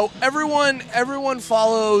you know, everyone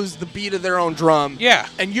follows the beat of their own drum. Yeah.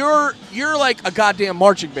 And you're like a goddamn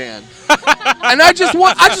marching band. And I just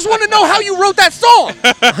want to know how you wrote that song.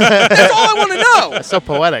 That's all I want to know. That's so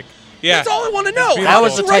poetic. Yeah. That's all I want to know. beautiful. How That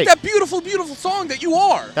was did you the write take. that beautiful, beautiful song that you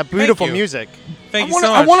are? That beautiful you. music. Thank I you want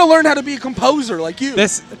so to much. I want to learn how to be a composer like you.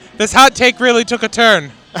 This hot take really took a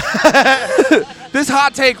turn. This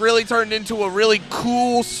hot take really turned into a really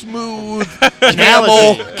cool, smooth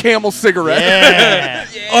Analogy. camel cigarette.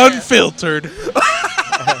 Yeah. Unfiltered.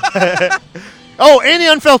 Oh, Andy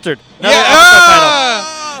Unfiltered. Another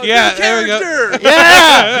Oh, Yeah, new there we go. character.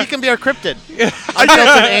 Yeah, he can be our cryptid.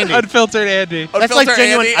 Unfiltered Andy. Unfiltered Andy. That's like Unfiltered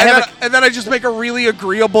genuine- Andy, I have and then I just make a really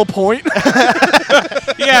agreeable point.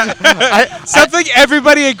 Yeah. Something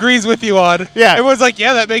everybody agrees with you on. Yeah. Everyone's like,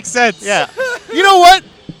 yeah, that makes sense. Yeah. You know what?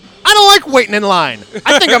 I don't like waiting in line.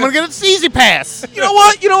 I think I'm gonna get an easy pass. You know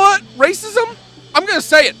what? Racism? I'm gonna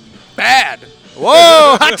say it. Bad.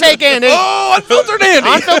 Whoa, hot take, Andy. Oh, unfiltered Andy.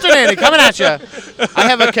 Unfiltered Andy coming at you. I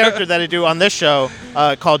have a character that I do on this show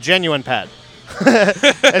called Genuine Pat.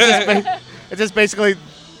 It's just basically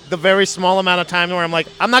the very small amount of time where I'm like,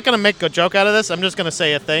 I'm not going to make a joke out of this. I'm just going to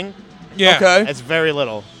say a thing. Yeah. Okay. It's very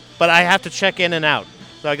little. But I have to check in and out.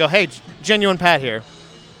 So I go, hey, Genuine Pat here.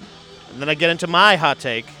 And then I get into my hot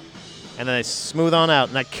take. And then I smooth on out.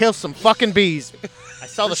 And I kill some fucking bees. I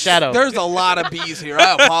saw the shadow. There's a lot of bees here.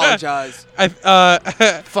 I apologize.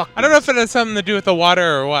 Fuck. I don't know if it has something to do with the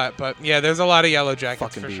water or what, but yeah, there's a lot of yellow jackets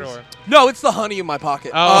Fucking for bees. sure. No, it's the honey in my pocket.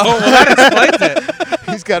 Oh, well, that explains it.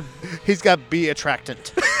 He's got bee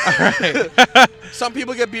attractant. Some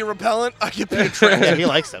people get bee repellent. I get bee Yeah, attracted. he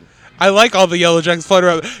likes them. I like all the yellow jackets floating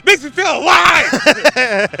around. Makes me feel alive.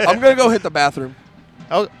 I'm gonna go hit the bathroom.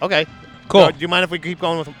 Oh, okay. Cool. Do you mind if we keep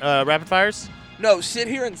going with rapid fires? No, sit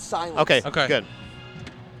here in silence. Okay. Okay. Good.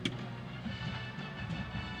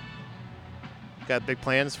 Got big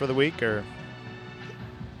plans for the week, or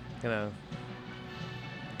gonna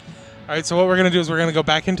All right, so what we're gonna do is we're gonna go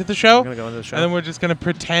back into the show, gonna go into the show? and then we're just gonna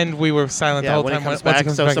pretend we were silent the yeah, whole when time. he comes once back,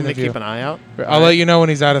 comes so back somebody into keep an eye out. I'll let you know when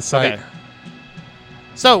he's out of sight. Okay.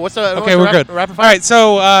 So what's the Okay, we're good. Rapid All fire? right,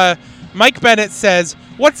 so Mike Bennett says,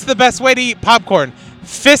 "What's the best way to eat popcorn?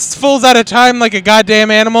 Fistfuls at a time, like a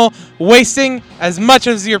goddamn animal, wasting as much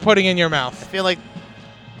as you're putting in your I mouth." feel like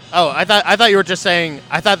Oh, I thought you were just saying.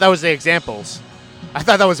 I thought that was the examples. I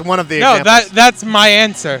thought that was one of the No, examples. that's my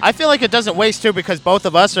answer. I feel like it doesn't waste too because both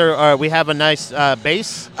of us are we have a nice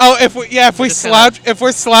base. Oh, if we just kinda- if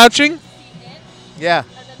we're slouching, Yeah. And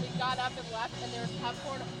then we got up and left, and there was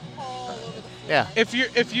popcorn all over the floor. Yeah.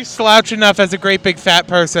 if you slouch enough as a great big fat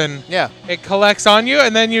person, Yeah. it collects on you,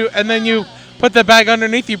 and then you put the bag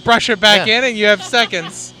underneath, you brush it back Yeah. in, and you have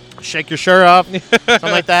seconds. Shake your shirt off,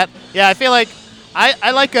 something like that. Yeah, I feel like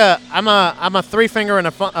I like I'm a 3 finger and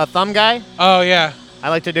a thumb guy. Oh yeah, I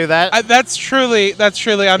like to do that. that's truly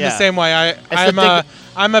I'm the Yeah. same way. the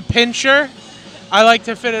I'm a pincher. I like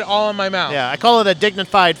to fit it all in my mouth. Yeah, I call it a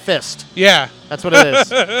dignified fist. Yeah. That's what it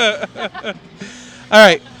is. All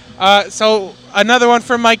right. So another one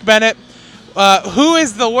from Mike Bennett. Who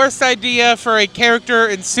is the worst idea for a character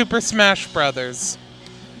in Super Smash Brothers?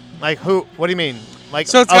 Like who? What do you mean? Like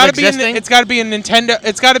So it's of got to be existing? it's got to be a Nintendo.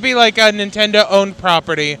 It's got to be like a Nintendo owned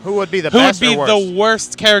property. Who would be the Who would best be or worst? the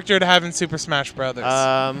worst character to have in Super Smash Brothers?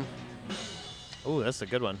 Ooh, that's a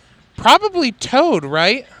good one. Probably Toad,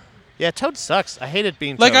 right? Yeah, Toad sucks. I hated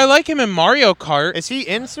being Like Toad. I like him in Mario Kart. Is he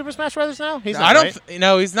in Super Smash Brothers now? He's not, I don't. right?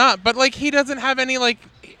 No, he's not. But like he doesn't have any like.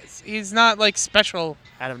 He's not like special.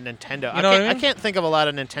 Out of Nintendo. You know what I mean? I can't think of a lot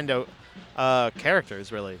of Nintendo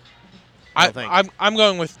characters really. I don't think. I'm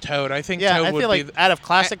going with Toad. I think Yeah, Toad I would feel like be. out of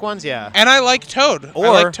classic ones, yeah. And I like Toad. I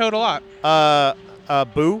Or- like Toad a lot.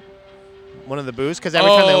 Boo, one of the Boos, because every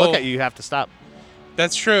time they look Oh. at you, you have to stop.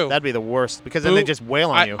 That's true. That'd be the worst because then they Boo. just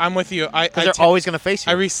wail on you. I'm with you. Because they're always gonna face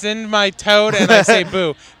you. I rescind my Toad and I say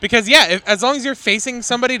Boo because as long as you're facing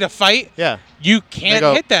somebody to fight, yeah, you can't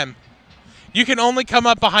go- hit them. You can only come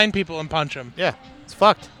up behind people and punch them. yeah, it's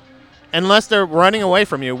fucked. Unless they're running away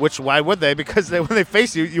from you, which why would they? Because when they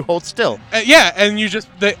face you, you hold still. Yeah, and you just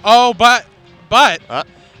but Uh,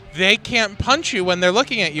 they can't punch you when they're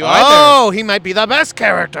looking at you oh, he might be the best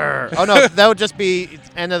character. Oh no, that would just be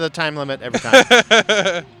end of the time limit every time.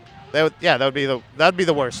 either. That'd be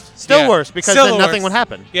the worst. Still Yeah, worse because still then the nothing worst. would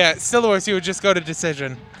happen. Yeah, still worse. You would just go to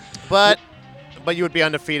decision. But you would be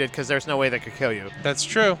undefeated because there's no way they could kill you. That's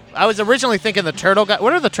true. I was originally thinking the turtle guy.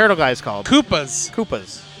 What are the turtle guys called? Koopas.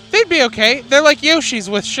 Koopas. They'd be okay. They're like Yoshis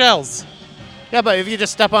with shells. Yeah, but if you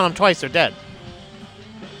just step on them twice, they're dead.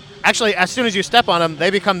 Actually, as soon as you step on them, they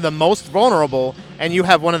become the most vulnerable, and you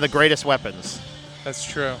have one of the greatest weapons. That's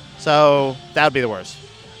true. So that would be the worst.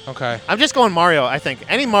 Okay. I'm just going Mario, I think.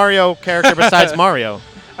 Any Mario character besides Mario.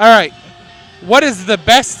 All right. What is the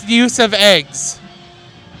best use of eggs?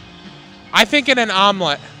 I think in an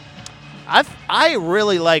omelet. I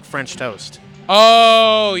really like French toast.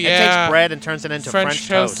 Oh, It yeah. takes bread and turns it into French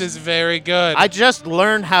toast is very good. I just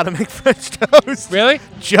learned how to make French toast. Really?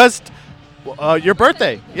 Just your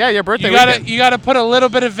birthday. Yeah, your birthday weekend. You gotta put a little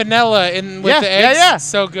bit of vanilla in with yeah, the eggs. Yeah, yeah.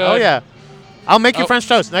 So good. Oh, yeah. I'll make you Oh. French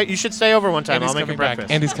toast. No, you should stay over one time. Andy's I'll make you coming back.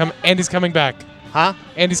 breakfast. Andy's coming back. Huh?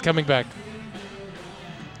 Andy's coming back.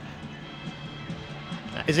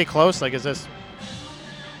 Is he close? Like, is this?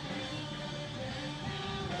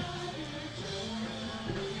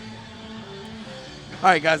 All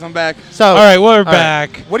right, guys, I'm back. So, All right, we're all right.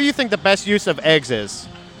 back. What do you think the best use of eggs is?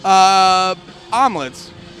 Omelets.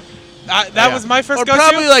 That Yeah. was my first Or go-to.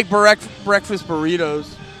 probably like breakfast burritos.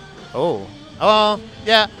 Oh.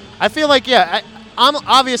 Yeah. I feel like,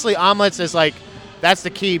 obviously omelets is like, that's the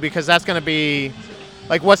key because that's going to be,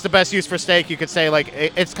 like, what's the best use for steak? You could say, like,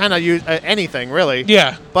 it's kind of anything, really.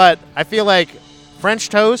 Yeah. But I feel like French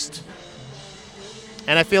toast,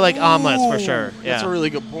 and I feel like omelets for Ooh, sure. That's Yeah. a really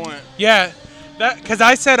good point. Yeah. Because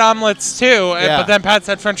I said omelets too, Yeah. but then Pat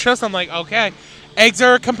said French toast. I'm like, okay. Eggs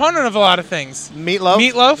are a component of a lot of things. Meatloaf.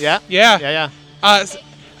 Meatloaf? Yeah. Yeah. Yeah.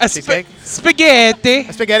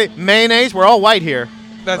 Spaghetti. Spaghetti. Mayonnaise. We're all white here.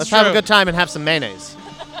 That's Let's true. have a good time and have some mayonnaise.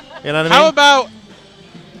 You know what I How mean? about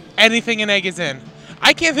anything an egg is in?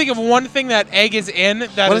 I can't think of one thing that egg is in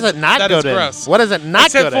that what does it not that go is to? gross. What does it not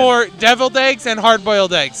Except go to? for deviled eggs and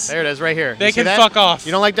hard-boiled eggs. There it is, right here. They You see can that? fuck off.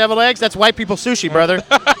 You don't like deviled eggs? That's white people sushi, brother.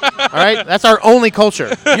 All right, that's our only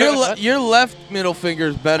culture. Your left middle finger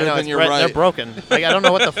is better I know, than it's your red- right. They're broken. Like, I don't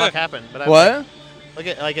know what the fuck happened. But What? Look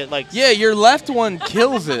at like. Yeah, your left one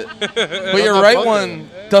kills it, but your the right fuck? one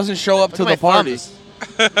doesn't show up to Look the at my party. thumbs.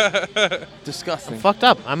 Disgusting. Fucked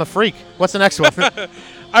up. I'm a freak. What's the next one?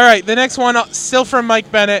 All right, the next one, still from Mike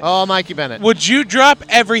Bennett. Oh, Mikey Bennett. Would you drop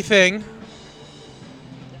everything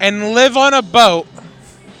and live on a boat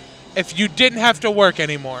if you didn't have to work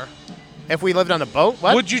anymore? If we lived on a boat,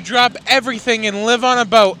 what? Would you drop everything and live on a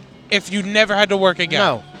boat if you never had to work again?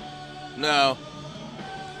 No. No.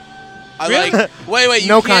 I Really? like. Wait. You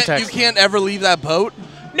No can't, context. You can't ever leave that boat.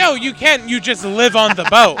 No, you can't. You just live on the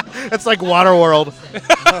boat. It's like Waterworld.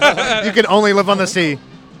 You can only live on the sea.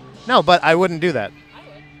 No, but I wouldn't do that.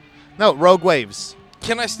 No, Rogue Waves.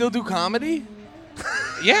 Can I still do comedy?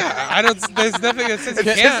 Yeah, I don't. There's nothing that says you It's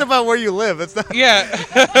just can't. about where you live. It's not. Yeah.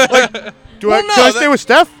 Do Well, I, no, can I that- stay with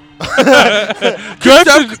Steph?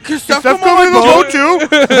 Can Steph come on my boat? too?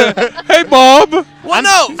 Hey, Bob. Well, I'm-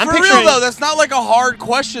 no, I'm for real picturing- though, that's not like a hard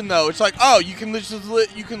question though. It's like, oh, you can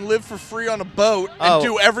you can live for free on a boat and Oh.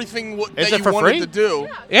 do everything that Is it you for wanted free? to do.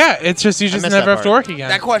 Yeah, it's just you just missed never that have to part. work again.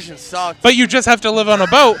 That question sucked. But you just have to live on a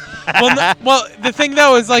boat. Well, the thing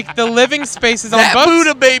though is like the living spaces on that boats.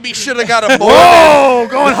 Buddha baby should have got aborted. Whoa,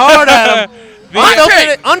 going hard at him.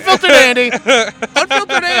 Okay. Unfiltered Andy.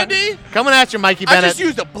 Unfiltered Andy. Coming at you, Mikey I Bennett. just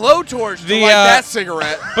used a blowtorch to The, light uh, that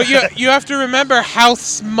cigarette. But you have to remember how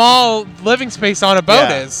small living space on a boat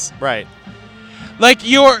Yeah, is. Right. Like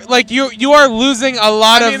you are losing a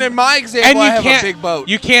lot I of. mean, in my and example, you I have can't a big boat.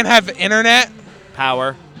 You can't have internet.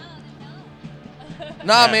 Power.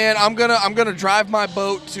 Nah, Yeah. man, I'm gonna drive my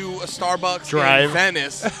boat to a Starbucks Drive. in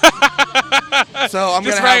Venice. So I'm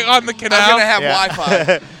Just gonna right have, on the canal. I'm gonna have Yeah.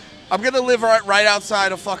 Wi-Fi. I'm gonna live right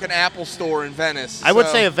outside a fucking Apple store in Venice. I would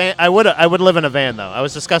so- say a van. I would live in a van though. I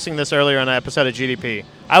was discussing this earlier on an episode of GDP.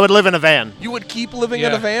 I would live in a van. You would keep living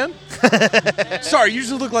in Yeah. a van? Sorry, you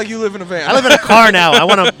just look like you live in a van. I live in a car now. I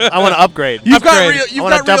want to upgrade. You've got Upgrade. real. I You've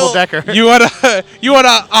want a got double real. decker. You want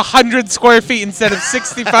a 100 square feet instead of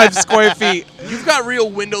 65 square feet. You've got real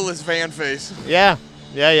windowless van face. Yeah.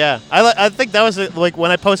 I think that was like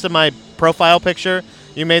when I posted my profile picture.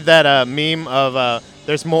 You made that meme of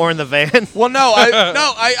there's more in the van. Well, no, I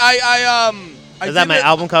Is that did my it-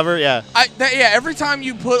 album cover? Yeah. Yeah, every time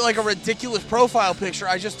you put like a ridiculous profile picture,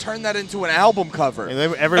 I just turn that into an album cover.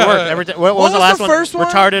 Every work. Every what was What the was last the one? first one?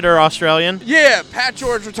 Retarded or Australian? Yeah, Pat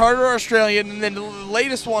George, retarded Australian, and then the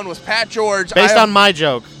latest one was Pat George. Based I on am- my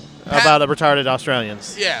joke Pat- about the retarded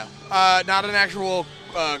Australians. Yeah, not an actual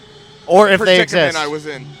Or if they predicament exist. I was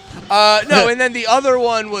in. No, and then the other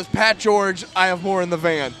one was Pat George. I have more in the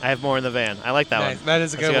van. I have more in the van. I like that Nice. one. That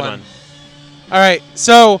is a That's good one. All right,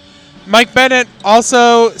 so Mike Bennett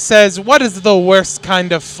also says, "What is the worst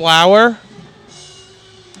kind of flower?"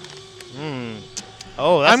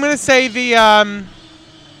 Oh, that's I'm gonna say the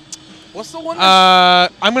What's the one?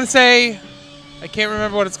 That's I'm gonna say I can't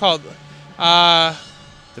remember what it's called. the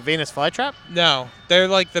Venus flytrap. No, they're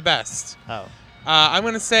like the best. Oh, I'm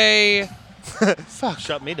gonna say fuck.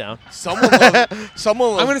 shut me down. someone loves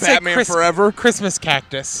I'm gonna Batman say Forever. Christmas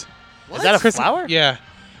cactus. Is that a Christ- flower? Yeah.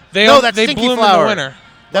 They No, all- that's they stinky bloom flower. in the winter.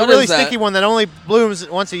 That What really is that? stinky one that only blooms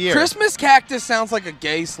once a year. Christmas cactus sounds like a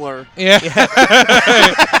gay slur. Yeah. Get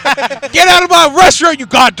out of my restaurant, you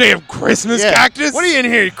goddamn Christmas Yeah. cactus! What are you in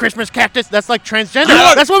here, you Christmas cactus? That's like transgender. You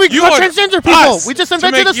want- That's what we you call want transgender people. us We just to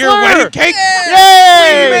invented make a your slur. wedding cake.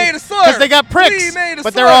 Yay! We made a slur. Because they got pricks, We made a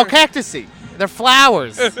but they're all slur. cactusy. They're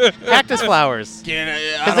flowers, cactus flowers.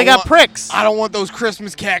 Because they got pricks. I don't want those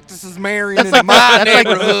Christmas cactuses marrying That's in like my that's like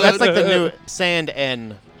neighborhood. that's like the new sand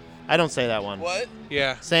N. I don't say that one. What?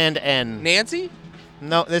 Yeah. Sand N. Nancy?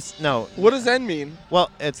 No, no. What does N mean? Well,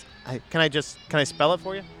 it's. Can I spell it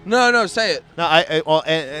for you? No, say it. No, well,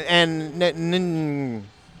 and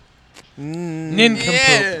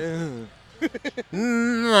Nincompoop.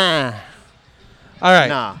 Yeah. All right.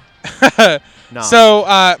 Nah. No. So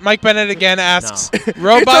Mike Bennett again asks,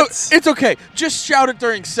 robots. It's okay. Just shout it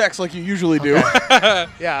during sex like you usually do.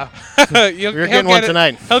 yeah. You're You're getting one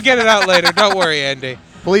tonight. He'll get it out later. Don't worry, Andy.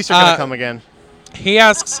 Police are gonna come again. He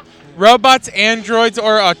asks, robots, androids,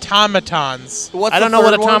 or automatons? What's I the don't know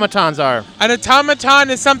what third one? automatons are. An automaton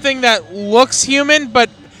is something that looks human, but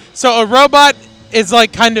so a robot is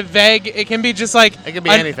like kind of vague. It can be just like It can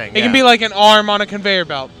be anything, It can yeah. be like an arm on a conveyor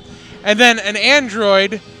belt, and then an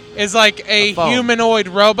android is like a phone. humanoid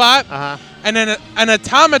robot, Uh huh. and then an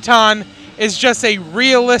automaton is just a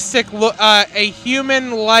realistic, a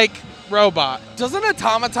human-like robot. Doesn't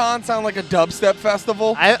automaton sound like a dubstep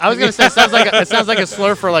festival? I was gonna say it sounds like a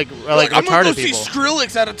slur for like I'm gonna go retarded see people.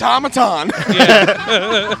 Skrillex at automaton.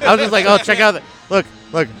 I was just like, oh, check out look,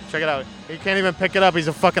 check it out. He can't even pick it up. He's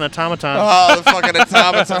a fucking automaton. Oh, the fucking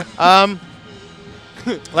automaton.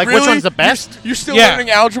 Like Really? which one's the best? You're still Yeah. learning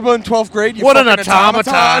algebra in 12th grade? You What an fucking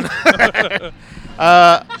automaton!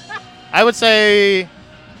 I would say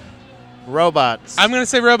robots. I'm gonna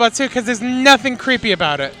say robots too, because there's nothing creepy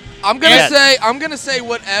about it. I'm gonna say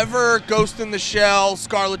whatever Ghost in the Shell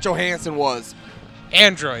Scarlett Johansson was.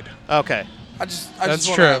 Android. Okay. I That's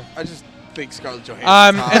just true. I just think Scarlett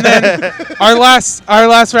Johansson. And then our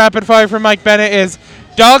last rapid fire from Mike Bennett is,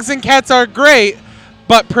 dogs and cats are great,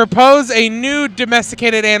 but propose a new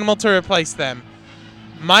domesticated animal to replace them.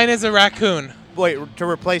 Mine is a raccoon. Wait, to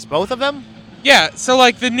replace both of them? Yeah, so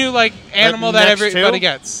like the new like animal that next everybody two?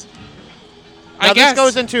 gets. Now, guess.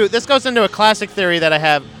 this goes into a classic theory that I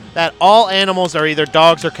have that all animals are either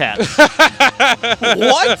dogs or cats.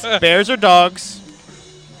 What? Bears are dogs.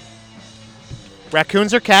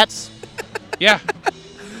 Raccoons are cats. Yeah.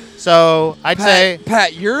 So I'd say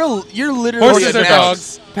Pat, you're literally Horses a are national-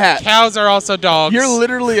 dogs. Pat, Cows are also dogs. you're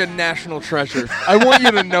literally a national treasure. I want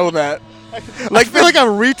you to know that. I feel like a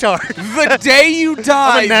retard. The day you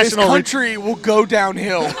die, this national country will go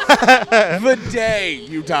downhill. The day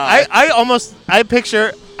you die. I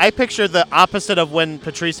picture the opposite of when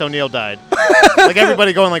Patrice O'Neal died. Like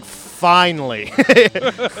everybody going like, finally.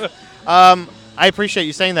 I appreciate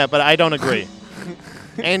you saying that, but I don't agree.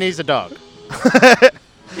 Andy's a dog.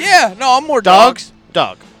 Yeah, no, I'm more Dogs,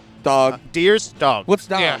 dog. Dog. Deers, dog. What's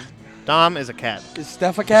Dom? Yeah. Dom is a cat. Is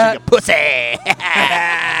Steph a cat? Pussy.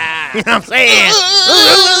 You know what I'm saying?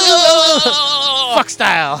 Fuck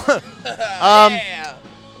style.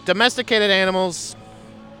 Domesticated animals.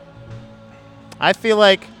 I feel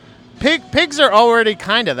like pigs are already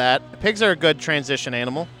kind of that. Pigs are a good transition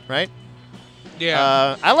animal, right?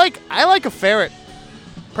 Yeah. I like a ferret.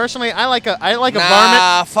 Personally, I like a varmint.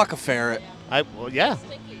 Nah, fuck a ferret. Yeah.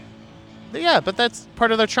 Yeah, but that's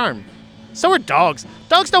part of their charm. So are dogs.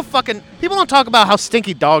 Dogs don't fucking... People don't talk about how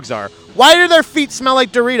stinky dogs are. Why do their feet smell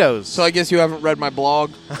like Doritos? So I guess you haven't read my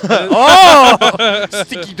blog. Oh!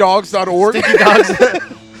 Stinkydogs.org.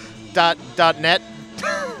 Stinkydogs. .net.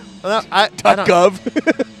 Well, I don't-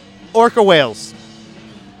 .gov. Orca whales.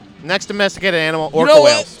 Next domesticated animal, You orca know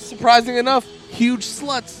what? whales. Surprising enough, huge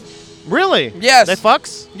sluts. Really? Yes. They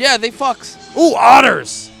fucks? Yeah, they fucks. Ooh,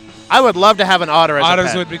 otters. I would love to have an otter as a Otters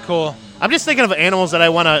pet. would be cool. I'm just thinking of animals that I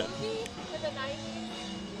want to... In the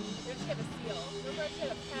 90s, we just had a seal. Remember I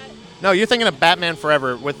had a pet? No, you're thinking of Batman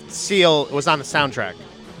Forever with Seal was on the soundtrack.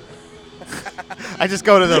 I just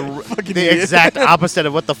go to the idiot. exact opposite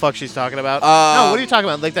of what the fuck she's talking about. No, what are you talking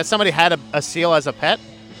about? Like that somebody had a seal as a pet?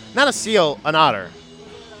 Not a seal, an otter.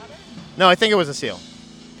 No, I think it was a seal.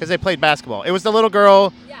 Because they played basketball. It was the little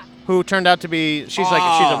girl Yeah. who turned out to be, she's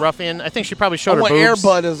a ruffian. I think she probably showed I her want boobs.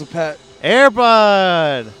 Airbud as a pet.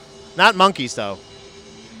 Airbud. Not monkeys, though.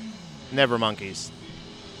 Never monkeys.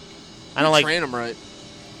 I don't like... Train them right.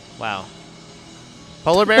 Wow.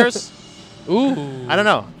 Polar bears? Ooh. I don't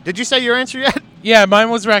know. Did you say your answer yet? Yeah, mine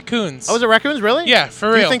was raccoons. Oh, was it raccoons? Really? Yeah, for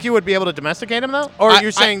Do real. you think you would be able to domesticate them, though? Or I-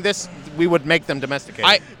 you're saying we would make them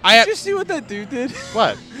domesticated? Did you see what that dude did?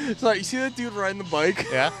 What? So you see that dude riding the bike?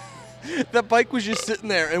 Yeah? That bike was just sitting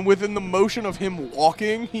there, and within the motion of him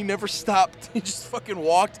walking, he never stopped. He just fucking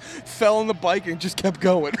walked, fell on the bike, and just kept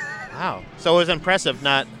going. Wow. So it was impressive,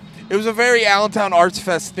 not... It was a very Allentown Arts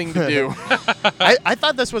Fest thing to do. I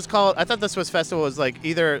thought this festival was like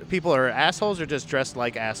either people are assholes or just dressed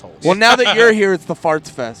like assholes. Well, now that you're here, it's the Farts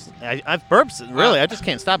Fest. I've burped, really. I just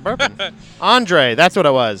can't stop burping. Andre, that's what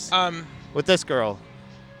it was. With this girl.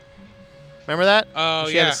 Remember that? Oh,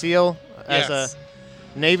 She yeah. had a seal as Yes.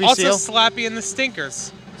 a Navy Also, seal. Slappy and the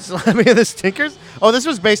Stinkers. Slamming of the Stinkers? Oh, this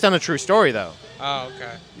was based on a true story, though. Oh,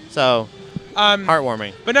 okay. So,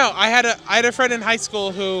 heartwarming. But no, I had a friend in high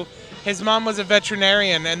school who his mom was a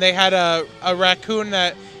veterinarian, and they had a raccoon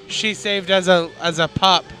that she saved as a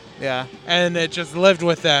pup, Yeah. and it just lived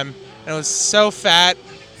with them. And it was so fat,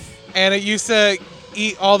 and it used to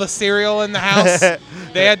eat all the cereal in the house.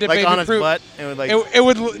 They had to like baby on its proof. butt. It would like. It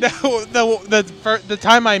would the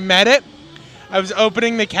time I met it, I was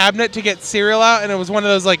opening the cabinet to get cereal out, and it was one of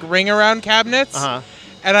those like ring around cabinets. Uh-huh.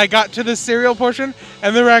 And I got to the cereal portion,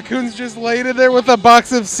 and the raccoon's just laid in there with a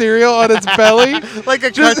box of cereal on its belly, Like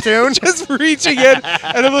a just, cartoon. just reaching in,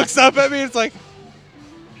 and it looks up at me. It's like,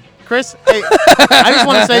 Chris, hey, I just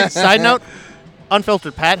want to say, side note,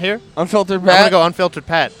 unfiltered Pat here. Unfiltered I'm going to Pat. go unfiltered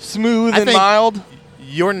Pat. Smooth I and think- mild.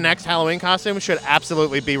 Your next Halloween costume should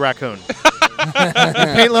absolutely be raccoon. You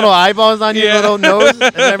paint little eyeballs on your Yeah. little nose and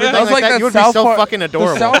everything That was like that. that You would be South so Park- fucking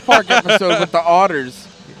adorable. The South Park episode with the otters.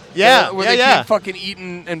 Yeah, Where yeah, they yeah. keep fucking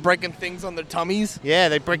eating and breaking things on their tummies. Yeah,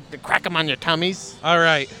 they crack them on your tummies. all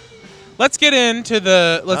right, let's get into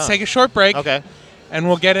let's Oh. take a short break, Okay. and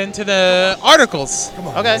we'll get into the articles.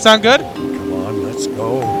 Okay. Sound good? Come on, let's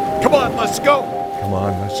go. Come on, let's go. Come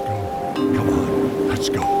on, let's go. Come on, let's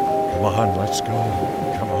go. Come on, let's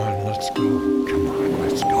go. Come on, let's go. Come on,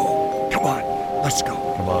 let's go. Come on, let's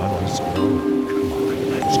go. Come on, let's go. Come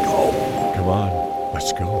on, let's go. Come on,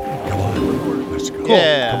 let's go. Come on, let's go.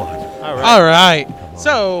 Yeah. Come on. All right. All right.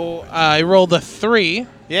 So I rolled a 3.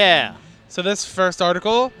 Yeah. So this first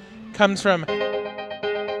article comes from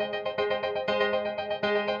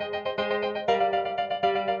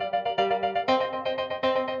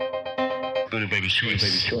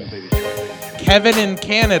Kevin in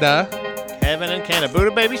Canada. Kevin and Canada.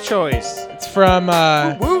 Buddha Baby's Choice. It's from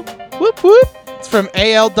Whoop. whoop whoop. from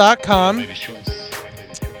AL.com,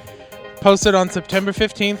 posted on September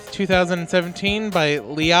 15th, 2017 by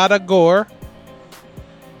Liada Gore.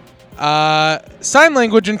 Sign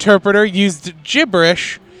language interpreter used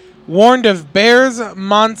gibberish, warned of bears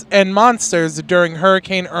and monsters during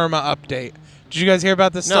Hurricane Irma update. Did you guys hear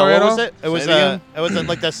about this No, story what at was all? it? It was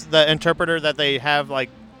like this, the interpreter that they have like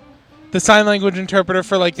The sign language interpreter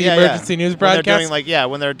for like the emergency news when they're broadcast. doing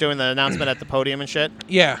when they're doing the announcement at the podium and shit.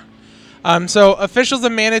 Yeah. So officials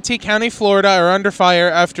in Manatee County, Florida, are under fire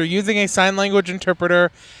after using a sign language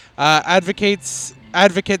interpreter. Advocates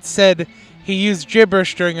said he used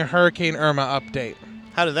gibberish during a Hurricane Irma update.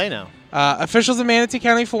 How do they know? Officials in Manatee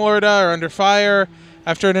County, Florida, are under fire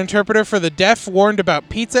after an interpreter for the deaf warned about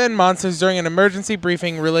pizza and monsters during an emergency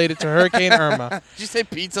briefing related to Hurricane Irma. Did you say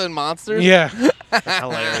pizza and monsters? Yeah.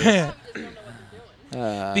 Hilarious.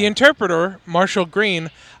 The interpreter, Marshall Green,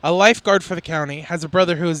 a lifeguard for the county, has a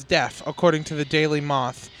brother who is deaf, according to the Daily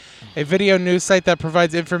Moth, a video news site that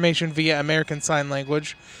provides information via American Sign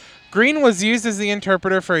Language. Green was used as the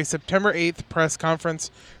interpreter for a September 8th press conference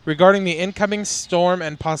regarding the incoming storm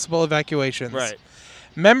and possible evacuations. Right.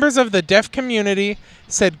 Members of the deaf community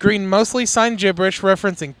said Green mostly signed gibberish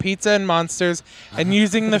referencing pizza and monsters and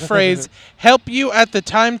using the phrase, help you at the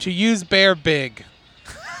time to use bear big.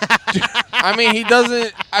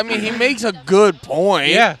 I mean, he makes a good point.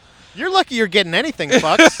 Yeah. You're lucky you're getting anything,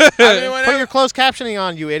 fucks. Put your closed captioning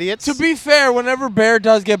on, you idiots. To be fair, whenever bear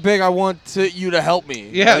does get big, I want you to help me.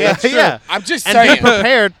 Yeah, yeah, that's true. yeah. I'm just And saying. be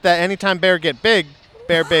prepared that anytime bear get big,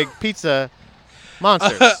 bear big pizza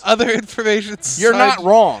monsters. Other information. You're not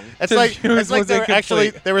wrong. It's The like news they was were actually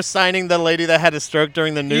incomplete. they were signing the lady that had a stroke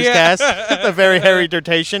during the newscast. The very hairy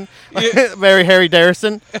dirtation, very hairy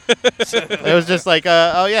Darrison. It was just like,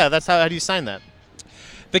 oh yeah, that's how do you sign that?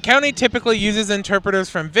 The county typically uses interpreters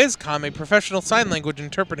from Vizcom, a professional sign language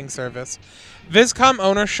interpreting service. Vizcom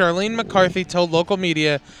owner Charlene McCarthy told local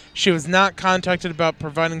media she was not contacted about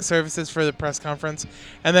providing services for the press conference,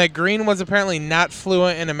 and that Green was apparently not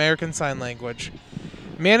fluent in American Sign Language.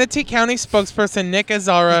 Manatee County spokesperson Nick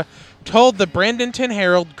Azara told the Bradenton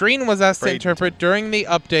Herald Green was asked to interpret during the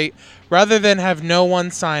update rather than have no one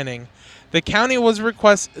signing. The county has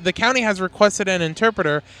requested an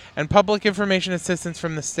interpreter and public information assistance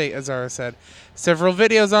from the state, Azara said. Several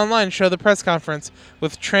videos online show the press conference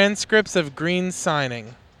with transcripts of Green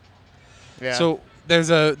signing. Yeah. So there's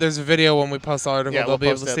a video when we post the article Yeah, they'll we'll be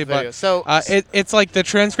able post to that see. video. But So- it's like the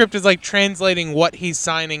transcript is like translating what he's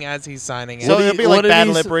signing as he's signing it. So What it'll did be he- like what did bad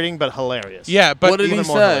he lip s- reading, but hilarious. Yeah, but What did he even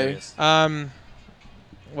more say? hilarious.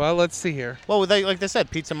 well, let's see here. Well, like they said,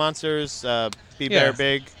 pizza monsters, be Yeah. bear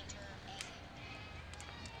big.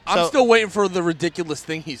 I'm So- still waiting for the ridiculous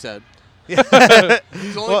thing he said. He's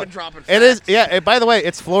only Well, been dropping. It is, facts. yeah. By the way,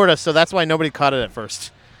 it's Florida, so that's why nobody caught it at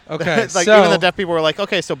first. Okay, It's like so even the deaf people were like,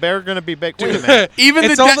 okay, so bear gonna be big. Wait a minute. Even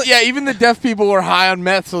It's the only- even the deaf people were high on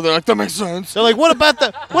meth, so they're like, that makes sense. They're like, what about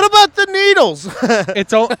the needles?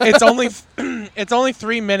 it's only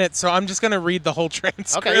 3 minutes, so I'm just gonna read the whole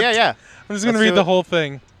transcript. Okay, yeah. I'm just gonna Let's read do the it. whole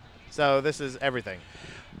thing. So this is everything.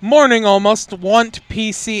 Morning almost want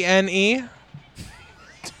PCNE.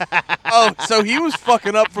 Oh, so he was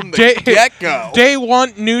fucking up from the Day- get-go. Day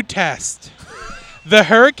want new test. The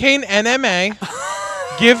Hurricane NMA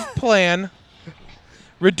give plan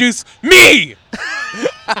reduce me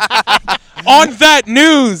on that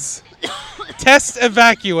news. Test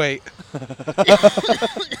evacuate.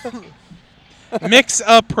 Mix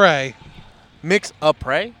a pray. Mix a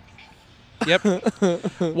prey. Yep.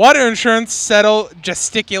 Water insurance settle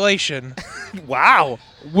gesticulation. Wow.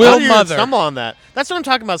 Will How do you mother. stumble on that? That's what I'm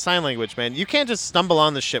talking about. Sign language, man. You can't just stumble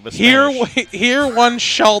on this shit with Here, Spanish. here one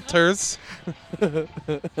shelters.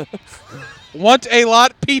 Want a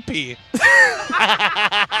lot pee-pee.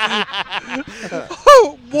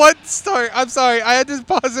 What story? I'm sorry. I had to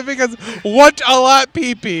pause it because want a lot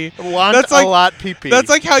pee-pee. Want That's like- a lot PP. That's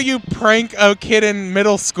like how you prank a kid in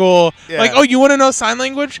middle school. Yeah. Like, oh, you want to know sign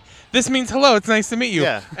language? This means hello. It's nice to meet you.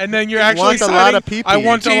 Yeah. And then you're actually Want a signing, lot of pee-pee. I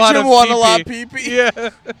want Teach a lot him of want pee-pee. a lot pee-pee. Yeah.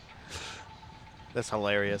 That's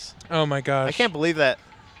hilarious. Oh my gosh. I can't believe that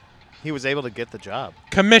he was able to get the job.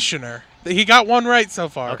 Commissioner. He got one right so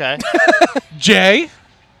far. Okay. J.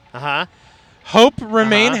 Uh-huh. Hope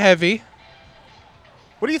remain Uh-huh. heavy.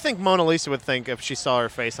 What do you think Mona Lisa would think if she saw her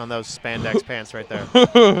face on those spandex pants right there?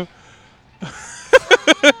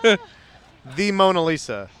 The Mona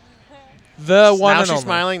Lisa. The one Now and she's only.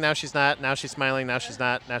 smiling. Now she's not. Now she's smiling. Now she's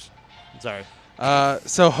not. Sorry.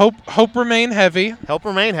 So hope remain heavy. Help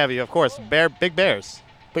remain heavy, of course. Big bears.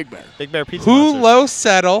 Big bear. Big bear pizza Who monsters. low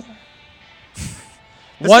settle.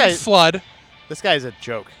 This One guy- flood. This guy's a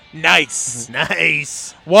joke. Nice.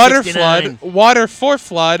 Nice. Water 69. flood, water for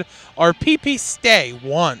flood, or pee stay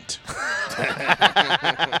want.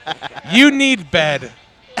 You need bed.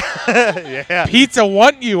 Yeah. Pizza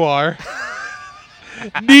want you are.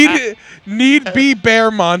 Need be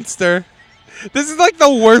bear monster. This is like the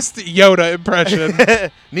worst Yoda impression.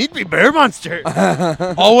 Need be bear monster.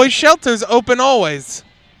 Always shelters open always.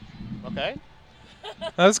 Okay.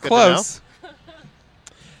 That was Good to close.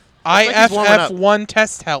 like he's warming up. IFF1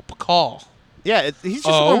 test help call. Yeah, he's just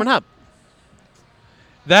Oh. warming up.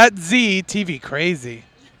 That Z TV crazy.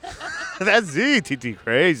 That's ZTT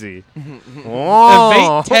crazy.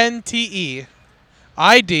 Whoa. Evate 10 TE.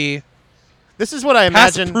 ID. This is what I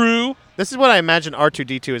Pass imagine. Pru. This is what I imagine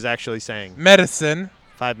R2D2 is actually saying. Medicine.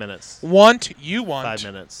 5 minutes. Want you want. 5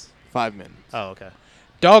 minutes. 5 minutes. Oh, okay.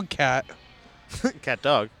 Dog cat. Cat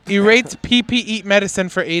dog. Erates PP eat medicine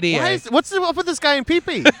for ADA. What's up with this guy in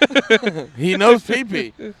pee-pee? He knows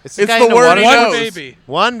pee-pee. It's It's guy the in word water he One knows. baby.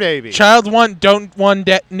 One baby. Child want, don't want,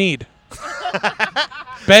 need.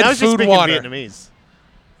 Bed, Now he's just food, speaking water. Vietnamese.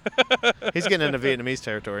 He's getting into Vietnamese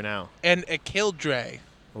territory now. And a kildre.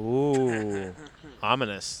 Ooh.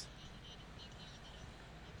 Ominous.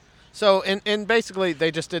 So, and basically,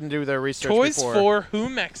 they just didn't do their research Toys before. for who Is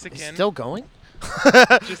Mexican? it still going?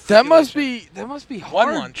 That must be One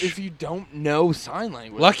hard lunch. if you don't know sign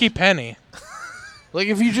language. Lucky Penny. Like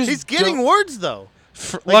if you just He's getting don't- words though.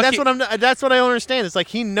 Like that's what That's what I don't understand. It's like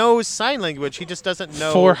he knows sign language. He just doesn't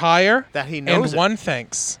know For hire. that he knows And it. one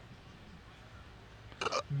thanks.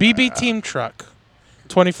 BB Team Truck.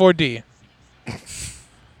 24D.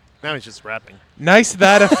 Now he's just rapping. Nice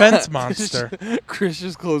that offense monster. Chris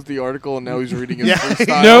just closed the article and now he's reading his Yeah.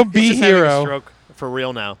 freestyle. No He's B just having a hero. stroke for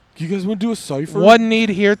real now. You guys want to do a cipher? One need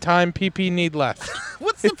here time. PP need left.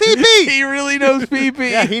 What's the PP? He really knows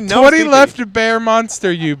PP. Yeah, he knows 20 PP. left bear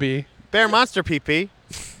monster UB. Bear monster PP.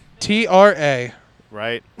 TRA.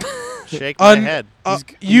 Right. Shake my head.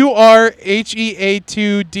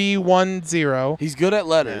 URHEA2D10. He's good at Yeah,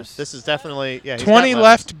 letters. this is definitely he's 20 got letters.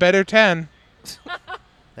 left, better 10.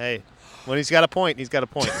 Hey, when he's got a point, he's got a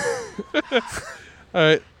point. All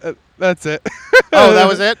right, that's it. Oh, that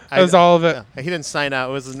was it. That was all of it. Yeah, he didn't sign out.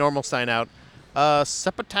 It was a normal sign out.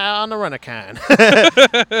 Sepata on the Runacan.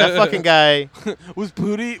 That fucking guy. Was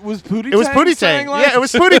Pootie It was Pootie Tang. Yeah, it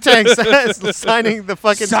was Pootie Tang signing the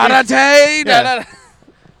fucking. Sarate. Yeah.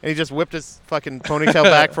 And he just whipped his fucking ponytail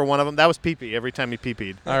back for one of them. That was pee-pee every time he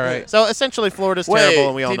pee-peed. All right. So essentially, Florida's terrible,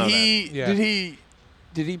 and we all know that. Yeah.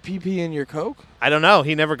 Did he pee in your Coke? I don't know.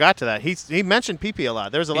 He never got to that. He mentioned pee-pee a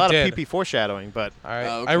lot. There was a He lot did. of pee-pee foreshadowing, but All right.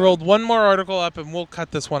 Oh, okay. I rolled one more article up, and we'll cut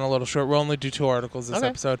this one a little short. We'll only do 2 articles this Okay.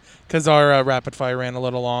 episode because our rapid fire ran a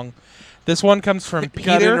little long. This one comes from Got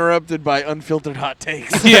Peter. interrupted by unfiltered hot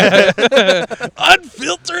takes. Yeah.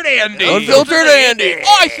 Unfiltered Andy. Unfiltered Andy.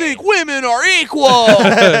 I think women are equal.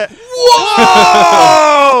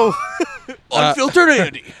 oh, Unfiltered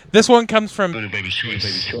Andy. This one comes from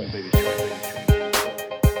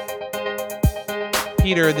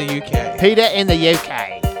Peter in the UK. Peter in the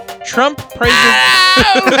UK. Trump praises.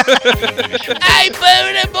 Hey,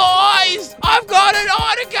 Buddha boys! I've got an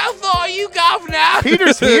article for you, Governor.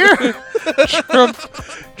 Peter's here.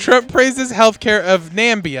 Trump praises healthcare of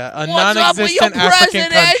Nambia, a What's up with non-existent your African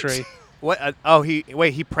president? country. What?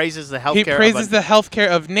 He praises the healthcare. He praises the healthcare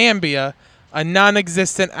of Nambia, a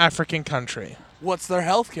non-existent African country. What's their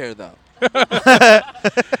health care, though?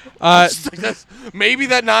 Uh, Maybe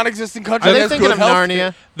that non-existent country Are they has thinking good of health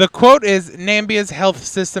Narnia? the quote is, Nambia's health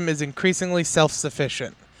system is increasingly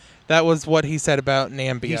self-sufficient. That was what he said about Did he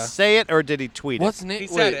Nambia. say it or did he tweet What's it? He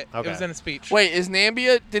said it. Okay. It was in a speech. Wait, is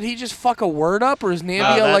Nambia? Did he just fuck a word up, or is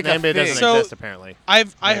Nambia That like a Nambia thing? doesn't So- exist apparently. I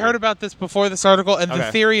Maybe. heard about this before this article, and the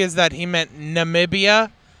Okay. theory is that he meant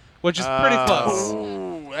Namibia, which is pretty close.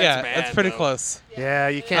 Ooh, that's Yeah, bad, that's pretty though. close. Yeah,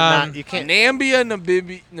 you can't. You can't. Nambia,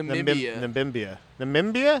 Namibia.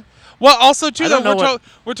 Namibia. Well, also too, I though, don't know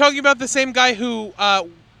we're talking about the same guy who,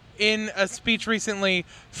 in a speech recently,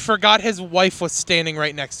 forgot his wife was standing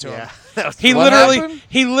right next to him. Yeah. That was He What literally, happened?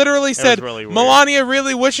 he literally said, really weird. Melania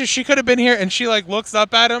really wishes she could have been here, and she like looks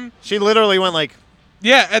up at him. She literally went like,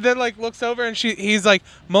 Yeah, and then like looks over, and he's like,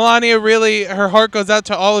 Melania really, her heart goes out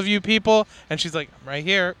to all of you people, and she's like, I'm right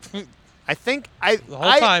here. I think The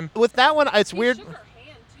whole time. with that one. It's weird. Shook her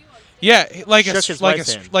hand, too, on Yeah, like Shook his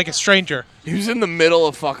wife's hand. like a stranger. He was in the middle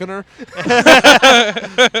of fucking her.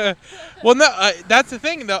 Well, no, that's the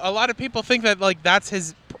thing though. A lot of people think that like that's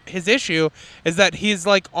his his issue is that he's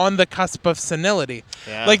like on the cusp of senility.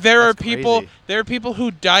 Yeah, like there are that's people crazy.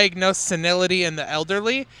 who diagnose senility in the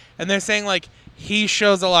elderly, and they're saying like he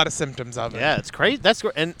shows a lot of symptoms of it. Yeah, it's crazy. That's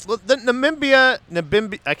great. And well, the Namibia,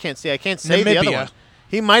 I can't say the other Namibia. one.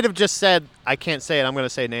 He might have just said, I can't say it. I'm going to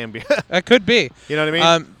say Namibia. That could be. You know what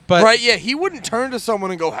I mean? But right, yeah, he wouldn't turn to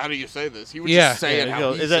someone and go, "How do you say this?" He would Yeah. just say Yeah, it you how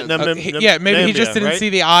go, he "Is that says Nam- it." yeah, maybe he just Namibia, didn't right? see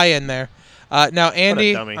the I in there. Now,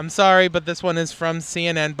 Andy, dummy. I'm sorry, but this one is from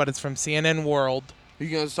CNN, but it's from CNN World, Are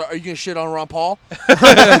you gonna shit on Ron Paul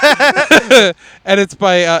and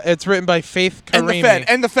it's written by Faith and the Karimi. Fed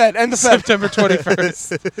and the Fed and the Fed? September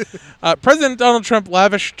 21st. President Donald Trump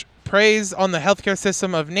lavished praise on the healthcare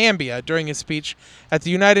system of Nambia during his speech at the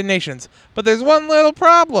United Nations. But there's one little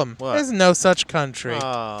problem. What? There's no such country.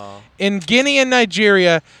 Oh. In Guinea and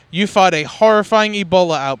Nigeria, you fought a horrifying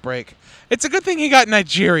Ebola outbreak. It's a good thing he got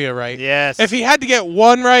Nigeria right. Yes. If he had to get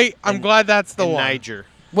one right, I'm And- glad that's the in one. Niger.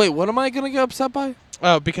 Wait, what am I gonna get upset by?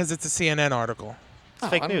 Oh, because it's a CNN article. It's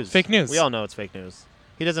fake news. Fake news. We all know it's fake news.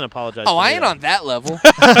 He doesn't apologize. Oh, for I it. ain't on that level.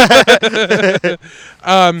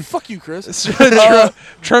 Fuck you, Chris.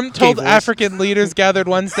 Trump told voice. African leaders gathered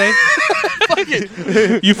Wednesday.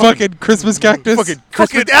 You fucking Christmas cactus.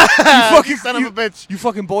 Fucking, You son of a bitch. you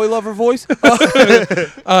fucking boy lover voice.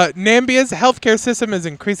 Nambia's healthcare system is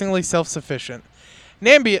increasingly self-sufficient.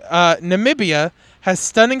 Namibia has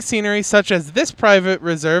stunning scenery such as this private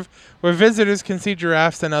reserve where visitors can see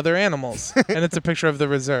giraffes and other animals. And it's a picture of the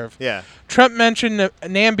reserve. Yeah. Trump mentioned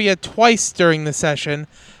Nambia twice during the session,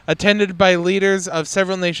 attended by leaders of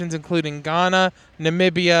several nations including Ghana,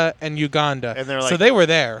 Namibia, and Uganda. And they're so like- they were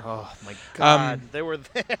there. Oh, my God. They were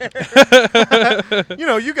there.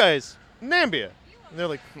 You guys, Nambia. And they're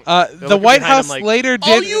like, The looking White behind House him like, later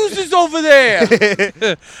All did. uses over there.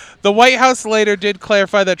 The White House later did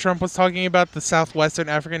clarify that Trump was talking about the southwestern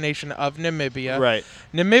African nation of Namibia. Right.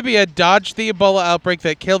 Namibia dodged the Ebola outbreak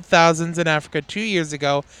that killed thousands in Africa 2 years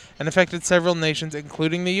ago and affected several nations,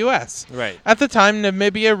 including the U.S. Right. At the time,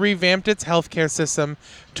 Namibia revamped its healthcare system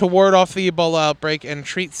to ward off the Ebola outbreak and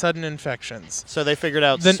treat sudden infections. So they figured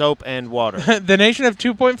out The- soap and water. The nation of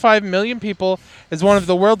 2.5 million people is one of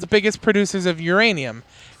the world's biggest producers of uranium.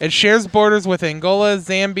 It shares borders with Angola,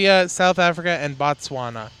 Zambia, South Africa, and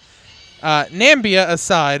Botswana. Nambia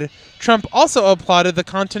aside, Trump also applauded the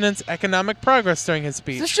continent's economic progress during his Is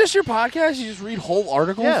speech. this just your podcast? You just read whole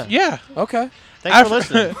articles? Yeah. Yeah. Okay. Thanks for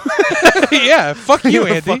listening. Yeah, fuck you,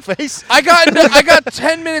 Andy. Fuckface. I got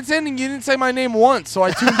 10 minutes in and you didn't say my name once, so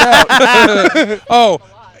I tuned out. Oh,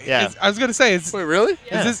 Yeah. I was gonna say, is Wait, really?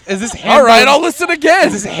 this All right, Hambone- I'll listen again.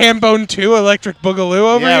 is this Hambone 2 Electric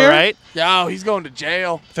Boogaloo over Yeah, here? right? Yo, he's going to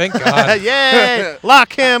jail. Thank God. Yay!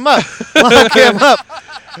 Lock him up. Lock him up.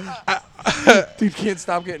 Dude can't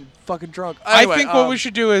stop getting fucking drunk. I Anyway, think what we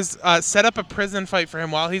should do is set up a prison fight for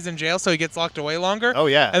him while he's in jail so he gets locked away longer. Oh,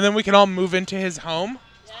 yeah. And then we can all move into his home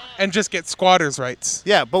and just get squatters' rights.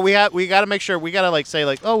 Yeah, but we got to make sure, we got to say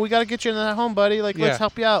oh, we got to get you in that home, buddy. Like, Yeah. let's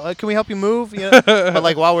help you out. Can we help you move? You know?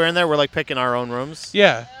 But while we're in there, we're picking our own rooms.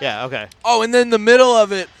 Yeah. Yeah, okay. Oh, and then in the middle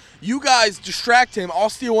of it, you guys distract him.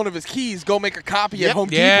 I'll steal one of his keys. Go make a copy Yep. at Home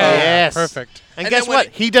Yeah. Depot. Yes. Perfect. And And guess then when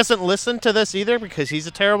what? He doesn't listen to this either because he's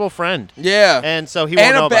a terrible friend. Yeah. And so he won't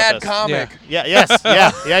And know a bad about this. comic. Yeah, yes,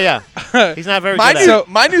 yeah. He's not very My good new, at it.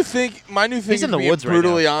 my new thing He's is in the being woods right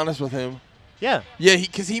brutally now. honest with him. Yeah. Yeah,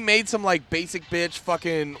 because he made some basic bitch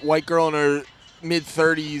fucking white girl in her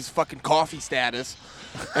mid-30s fucking coffee status,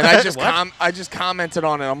 and I just What? I just commented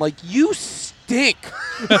on it. I'm like, you stink.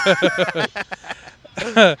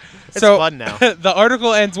 It's So fun now. the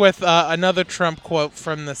article ends with another Trump quote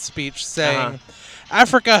from the speech saying, Uh-huh.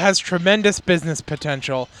 Africa has tremendous business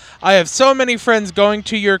potential. I have so many friends going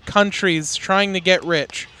to your countries trying to get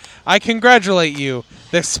rich. I congratulate you.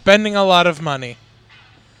 They're spending a lot of money.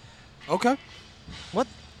 Okay. What?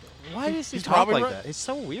 Why does he He's talk probably like right. that? He's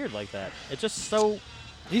so weird like that. It's just so.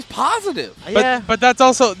 He's positive. But but that's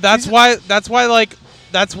also that's why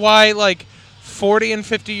 40 and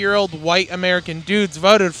 50-year-old white American dudes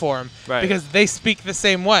voted for him Right. because they speak the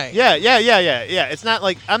same way. Yeah. It's not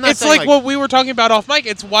like I'm not It's saying like what we were talking about off mic.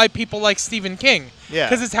 It's why people like Stephen King. Yeah.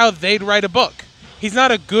 Because it's how they'd write a book. He's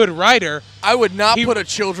not a good writer. I would not He- put a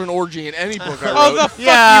children orgy in any book I Oh, wrote. the fuck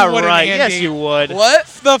Yeah, you wouldn't, right. Andy. Yes, you would. What?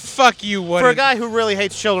 The fuck you wouldn't. For a guy who really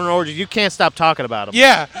hates children orgies, you can't stop talking about them.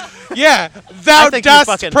 Yeah. Yeah. Thou I think you dost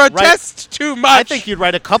fucking protest too much. I think you'd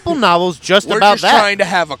write a couple novels just We're about just that. trying to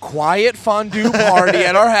have a quiet fondue party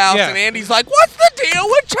at our house, Yeah. and Andy's like, "What's the deal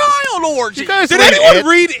with child orgy?" You guys Did read anyone it?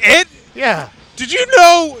 read it? Yeah. Did you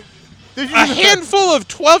know Did a handful of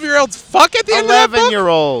 12-year-olds fuck at the end of that book?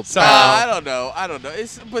 11-year-olds. Sorry. I don't know.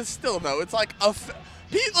 It's but still though. It's like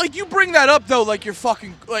Like you bring that up though, like you're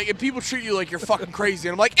fucking like, and people treat you like you're fucking crazy,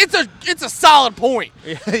 and I'm like, it's a solid point.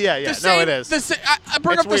 yeah. No, it is. I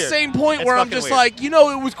bring It's up the weird. same point It's where I'm fucking just weird. like,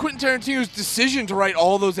 it was Quentin Tarantino's decision to write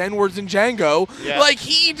all those N-words in Django. Yeah. Like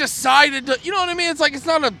he decided to, you know what I mean? It's like it's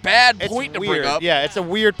not a bad It's point to weird. bring up. Yeah, it's a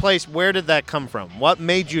weird place. Where did that come from? What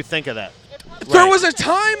made you think of that? There Right. was a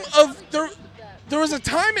time of there was a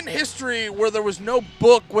time in history where there was no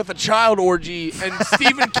book with a child orgy, and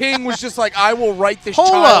Stephen King was just like, I will write this Hold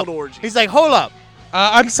child up. orgy. He's like, hold up.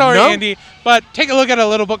 I'm sorry, No? Andy, but take a look at a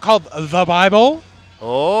little book called The Bible.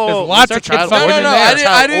 Oh, There's was lots there of kids child fucking orgy? in there. Child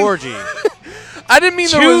I didn't- orgy. I didn't mean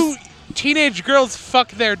there Two was. teenage girls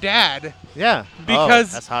fuck their dad. Yeah.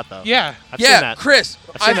 Because- oh, that's hot though. Yeah. I've seen Yeah, that. Chris,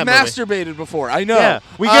 I've seen I've that movie. masturbated before. I know. Yeah,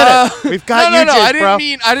 we get it. We've got no, you, no, Jizz, I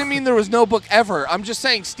bro. didn't mean there was no book ever. I'm just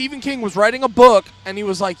saying Stephen King was writing a book, and he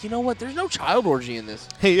was like, you know what? There's no child orgy in this.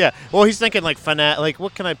 Yeah. Well, he's thinking like like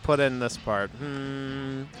what can I put in this part?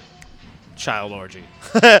 Child orgy.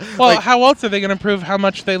 Well, Like, how else are they going to prove how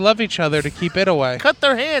much they love each other to keep it away? cut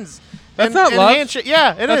their hands. That's not love. handshake.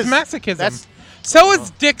 Yeah, it That's is. masochism. That's So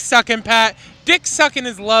is dick sucking, Pat. Dick sucking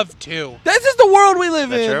is love too. This is the world we live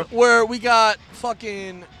That in, true? where we got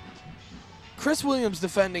fucking Chris Williams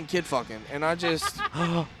defending kid fucking, and I just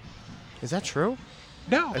Is that true?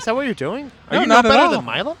 No. Is that what you're doing? Are No, you not not at better all. than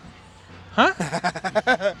Milo?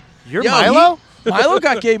 Huh? You're Yo, Milo? Milo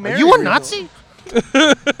got gay Are married. you a Nazi?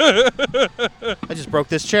 I just broke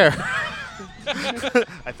this chair.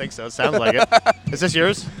 I think so. Sounds like it. Is this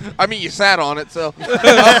yours? I mean, you sat on it, so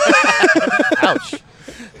Ouch.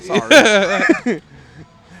 sorry.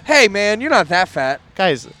 Hey, man, you're not that fat.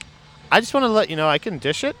 Guys, I just want to let you know I can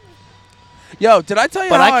dish it, Yo, did I tell you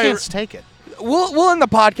but how I can't take it. We'll end the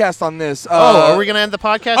podcast on this. Are we going to end the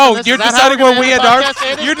podcast on Oh, this? you're Is that how deciding we're when gonna we end end the ours? podcast,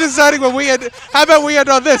 Andy? You're deciding when we end. How about we end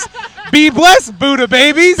on this? Be blessed, Buddha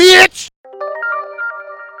babies. Bitch!